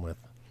problem with.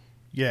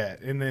 Yeah,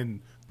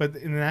 but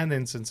in that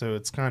instance, so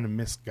it's kind of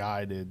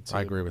misguided to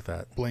I agree with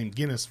that. blame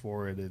Guinness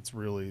for it. It's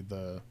really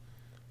the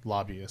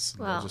lobbyists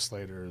and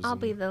legislators. I'll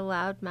be the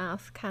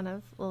loudmouth kind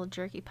of little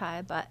jerky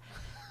pie, but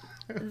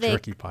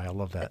jerky pie, I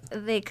love that.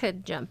 They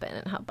could jump in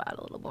and help out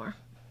a little more.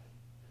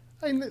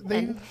 They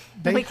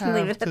we can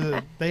leave it at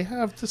that. They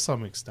have to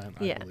some extent,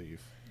 I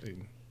believe.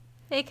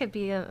 They could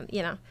be,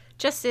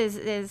 just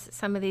as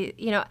some of the,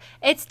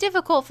 it's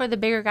difficult for the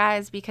bigger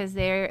guys because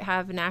they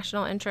have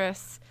national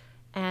interests,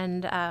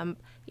 and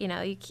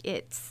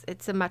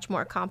it's a much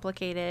more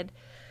complicated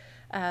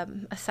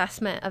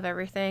assessment of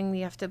everything.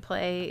 You have to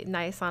play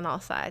nice on all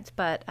sides,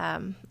 but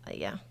I'll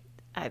leave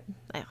it at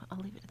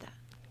that.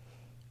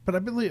 But I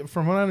believe,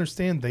 from what I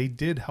understand, they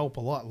did help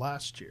a lot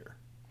last year.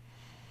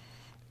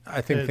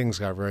 I think things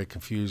got very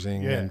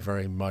confusing and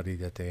very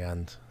muddied at the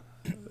end.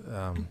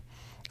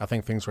 I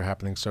think things were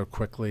happening so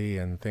quickly,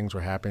 and things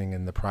were happening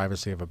in the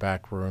privacy of a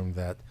back room,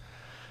 that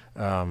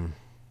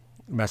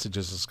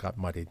messages just got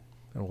muddied.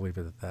 And we'll leave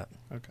it at that.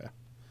 Okay.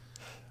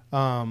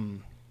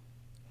 And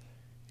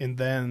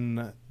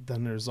then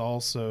there's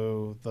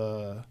also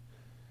there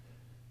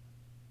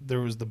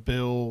was the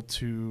bill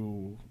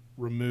to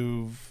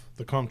remove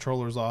the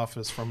comptroller's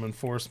office from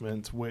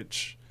enforcement,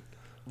 which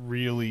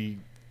really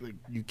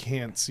you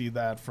can't see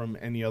that from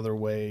any other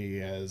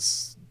way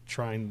as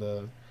trying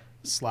to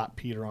slap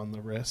Peter on the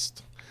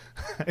wrist.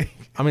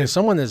 I mean,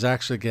 someone is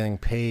actually getting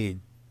paid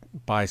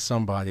by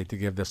somebody to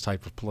give this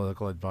type of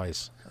political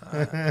advice.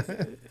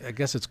 I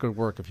guess it's good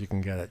work if you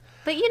can get it.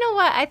 But you know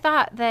what? I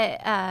thought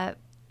that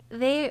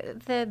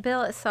the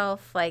bill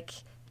itself, like,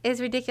 as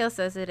ridiculous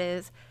as it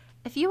is,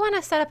 if you want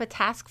to set up a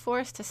task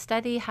force to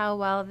study how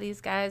well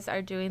these guys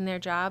are doing their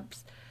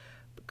jobs,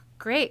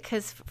 great,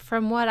 because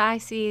from what I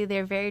see,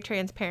 they're very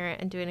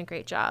transparent and doing a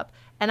great job.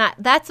 And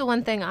that's the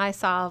one thing I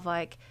saw of,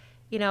 like,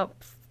 you know,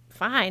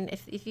 fine.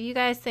 If you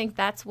guys think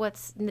that's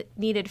what's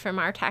needed from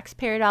our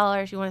taxpayer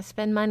dollars, you want to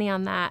spend money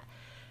on that,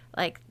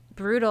 like,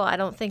 brutal. I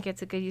don't think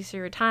it's a good use of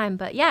your time.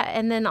 But yeah,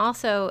 and then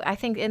also I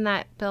think in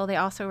that bill they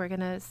also were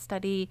going to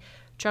study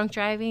drunk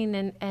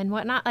driving and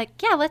whatnot. Like,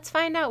 yeah, let's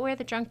find out where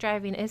the drunk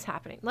driving is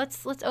happening.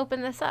 Let's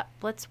open this up.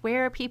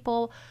 Where are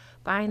people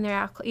buying their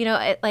alcohol? You know,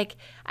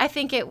 I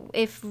think it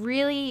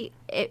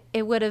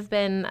would have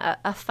been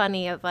a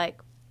funny of,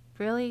 like,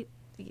 really,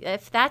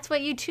 if that's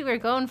what you two are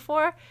going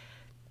for,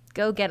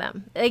 go get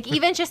them. Like,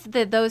 even just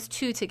those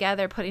two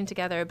together, putting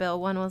together a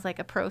bill. One was like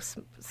a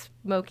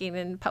pro-smoking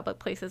in public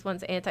places.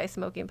 One's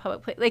anti-smoking in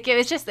public places. Like, it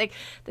was just like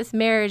this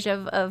marriage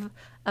of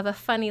a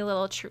funny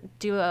little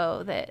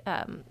duo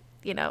that,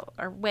 you know,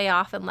 are way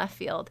off in left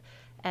field.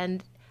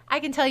 And I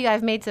can tell you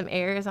I've made some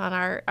errors on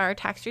our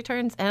tax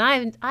returns.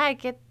 And I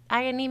get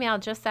an email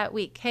just that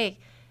week. Hey,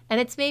 and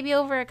it's maybe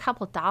over a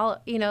couple $,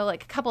 you know,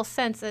 like a couple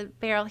cents a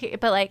barrel here.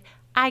 But, like,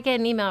 I get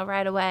an email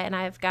right away and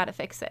I've got to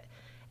fix it.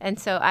 And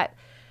so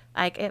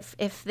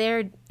if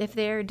they're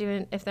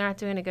not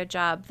doing a good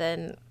job,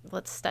 then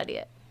let's study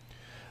it.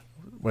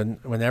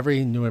 When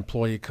every new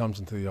employee comes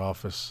into the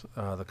office,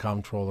 the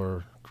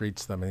comptroller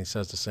greets them and he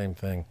says the same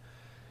thing.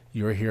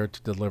 You're here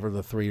to deliver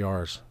the 3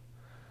 R's.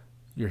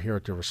 You're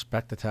here to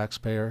respect the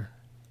taxpayer.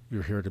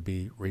 You're here to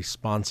be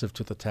responsive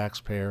to the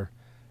taxpayer,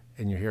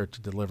 and you're here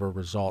to deliver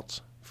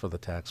results for the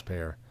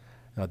taxpayer.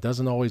 Now, it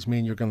doesn't always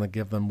mean you're going to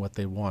give them what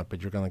they want,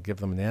 but you're going to give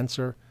them an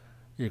answer.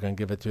 You're going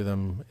to give it to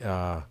them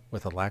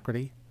with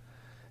alacrity,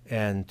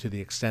 and to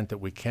the extent that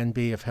we can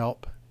be of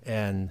help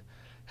and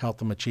help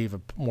them achieve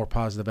a more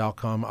positive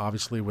outcome,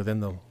 obviously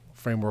within the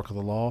framework of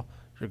the law,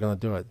 you're going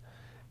to do it.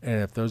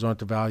 And if those aren't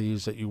the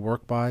values that you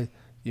work by,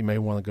 you may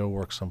want to go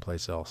work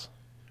someplace else.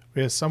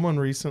 Yeah, someone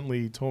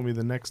recently told me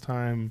the next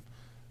time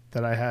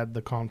that I had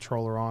the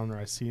comptroller on or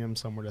I see him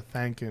somewhere to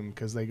thank him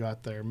because they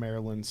got their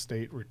Maryland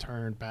state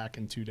return back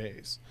in 2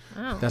 days.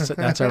 Wow.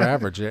 That's our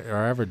average.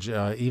 Our average,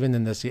 even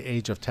in this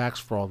age of tax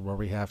fraud where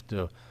we have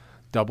to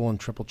double and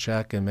triple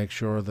check and make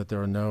sure that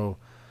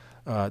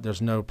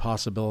there's no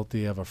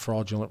possibility of a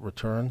fraudulent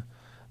return,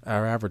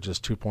 our average is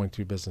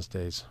 2.2 business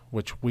days,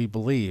 which we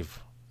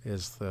believe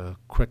is the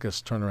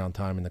quickest turnaround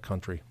time in the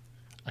country.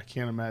 I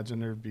can't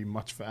imagine it would be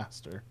much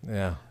faster.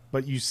 Yeah.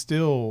 But you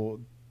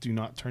still do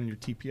not turn your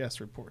TPS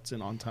reports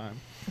in on time.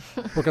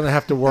 We're going to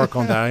have to work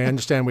on that. I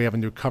understand we have a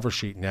new cover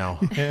sheet now.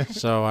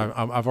 So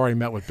I've already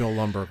met with Bill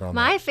Lumberg on that.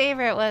 My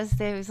favorite was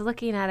they was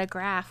looking at a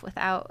graph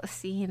without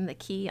seeing the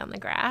key on the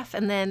graph.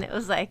 And then it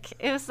was like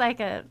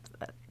a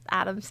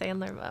Adam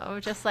Sandler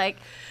moment. Just like,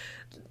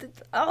 that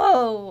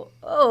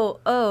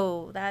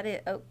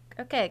is,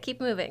 okay, keep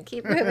moving.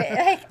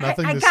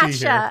 Nothing I to gotcha.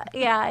 see here.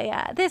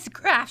 Yeah. This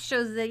graph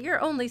shows that you're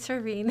only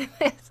serving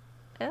this.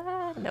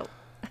 Nope.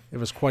 It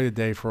was quite a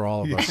day for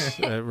all of us.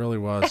 It really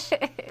was.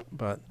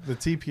 But the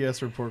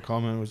TPS report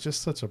comment was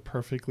just such a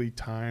perfectly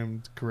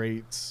timed,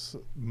 great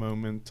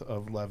moment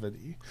of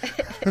levity.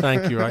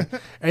 Thank you.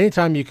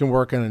 Anytime you can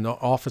work in an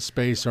office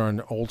space or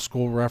an old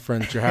school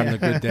reference, you're having a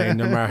good day,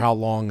 no matter how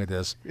long it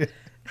is.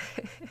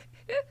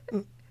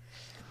 All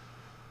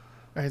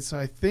right, so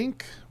I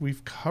think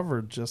we've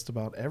covered just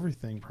about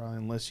everything, probably,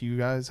 unless you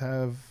guys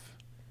have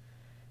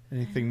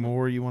anything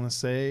more you want to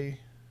say.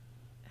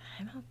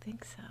 I don't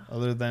think so.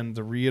 Other than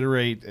to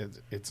reiterate,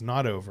 it's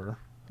not over.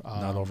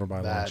 Not over by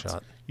a long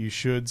shot. You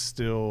should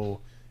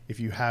still, if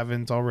you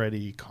haven't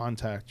already,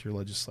 contact your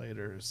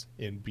legislators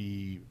and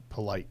be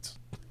polite.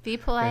 Be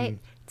polite. And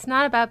it's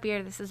not about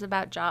beer. This is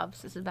about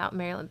jobs. This is about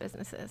Maryland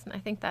businesses. And I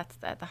think that's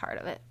at the heart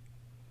of it.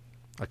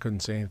 I couldn't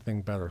say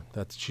anything better.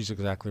 She's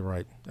exactly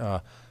right.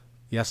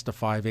 Yes to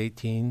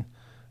 518,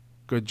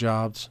 good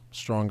jobs,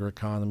 stronger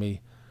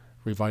economy,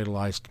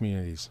 revitalized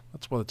communities.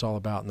 That's what it's all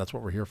about, and that's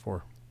what we're here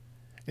for.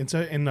 And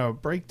so, in a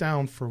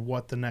breakdown for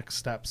what the next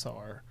steps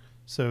are,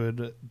 so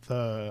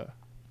the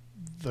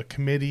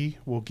committee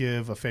will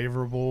give a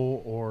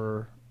favorable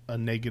or a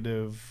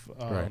negative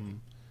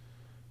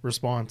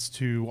response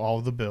to all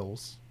of the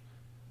bills.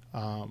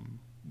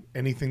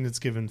 Anything that's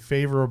given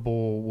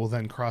favorable will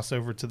then cross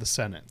over to the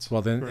Senate.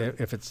 Well, then right.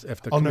 if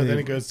the committee then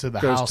it goes to the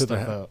House to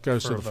vote.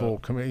 Goes to the full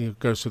committee,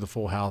 goes to the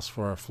full House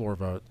for a floor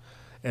vote,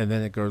 and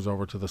then it goes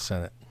over to the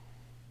Senate.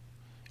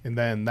 And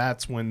then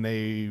that's when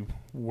they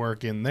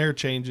work in their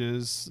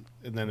changes,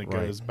 and then it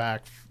goes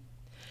back.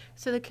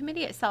 So the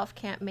committee itself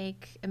can't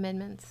make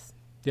amendments?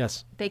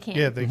 Yes. They can.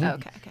 Yeah, they can.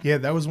 Okay. Yeah,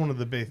 that was one of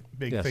the big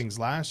Yes. things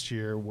last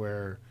year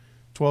where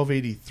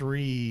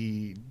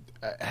 1283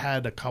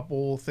 had a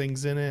couple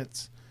things in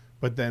it,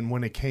 but then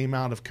when it came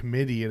out of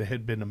committee, it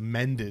had been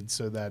amended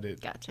so that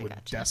it would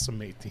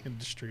decimate the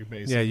industry.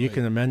 Basically, Yeah, you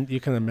can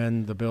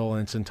amend the bill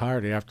in its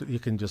entirety. After you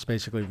can just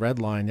basically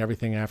redline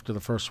everything after the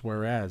first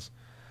whereas,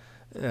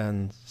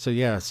 and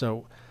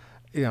so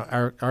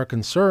our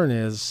concern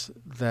is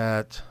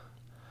that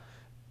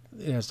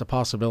it's the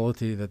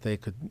possibility that they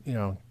could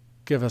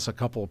give us a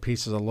couple of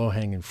pieces of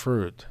low-hanging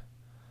fruit,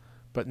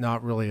 but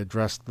not really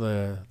address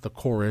the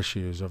core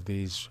issues of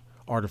these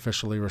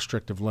artificially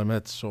restrictive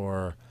limits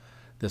or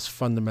this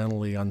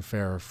fundamentally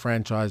unfair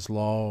franchise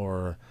law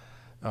or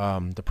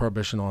the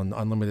prohibition on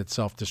unlimited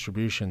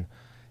self-distribution.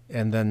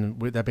 And then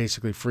that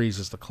basically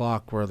freezes the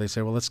clock where they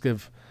say, well,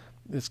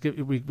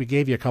 we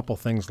gave you a couple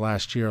things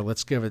last year.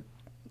 Let's give it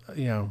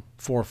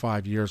 4 or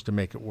 5 years to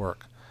make it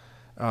work.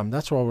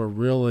 That's why we're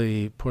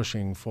really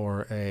pushing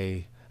for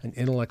an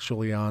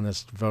intellectually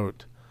honest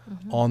vote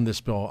on this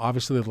bill.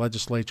 Obviously, the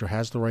legislature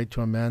has the right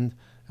to amend.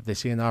 If they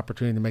see an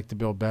opportunity to make the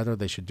bill better,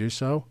 they should do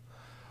so.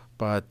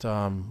 But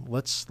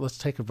let's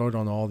take a vote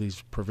on all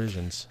these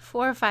provisions.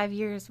 4 or 5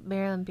 years,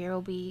 Maryland beer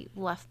will be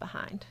left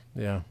behind.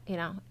 Yeah.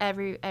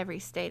 Every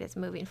state is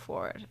moving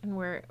forward, and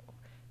we're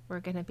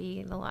going to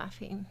be the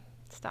laughing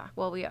stock.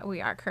 Well,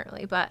 we are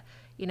currently, but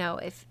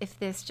if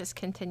this just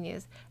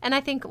continues, and I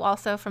think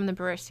also from the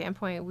brewer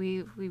standpoint,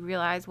 we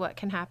realize what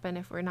can happen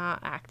if we're not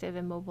active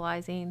and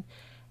mobilizing,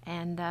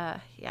 and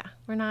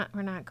we're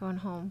not going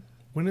home.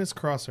 When is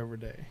crossover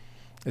day?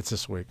 It's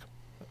this week.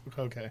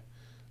 Okay,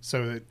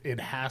 so it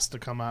has to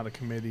come out of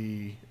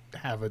committee,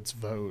 have its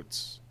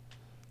votes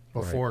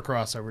before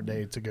crossover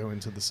day to go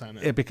into the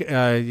Senate.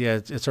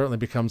 It certainly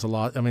becomes a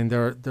lot. I mean,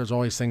 there's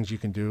always things you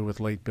can do with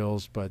late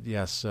bills, but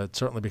yes, it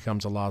certainly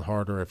becomes a lot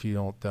harder if you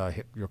don't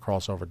hit your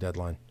crossover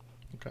deadline.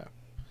 Okay. All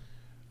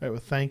right. Well,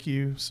 thank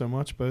you so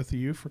much, both of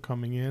you, for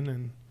coming in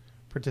and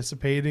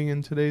participating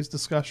in today's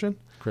discussion.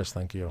 Chris,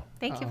 thank you.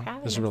 Thank you for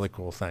having us. This is really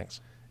cool.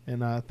 Thanks.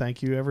 And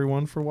thank you,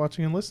 everyone, for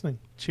watching and listening.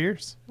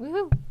 Cheers.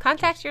 Woohoo.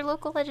 Contact your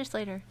local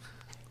legislator.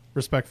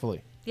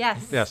 Respectfully.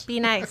 Yes. Be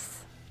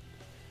nice.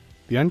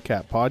 The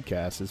Uncapped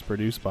Podcast is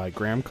produced by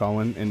Graham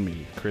Cullen and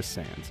me, Chris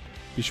Sands.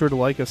 Be sure to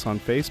like us on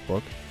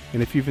Facebook,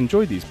 and if you've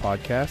enjoyed these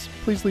podcasts,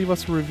 please leave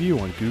us a review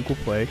on Google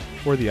Play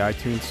or the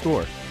iTunes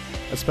Store.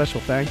 A special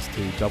thanks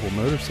to Double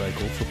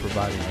Motorcycle for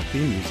providing our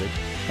theme music.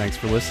 Thanks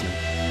for listening.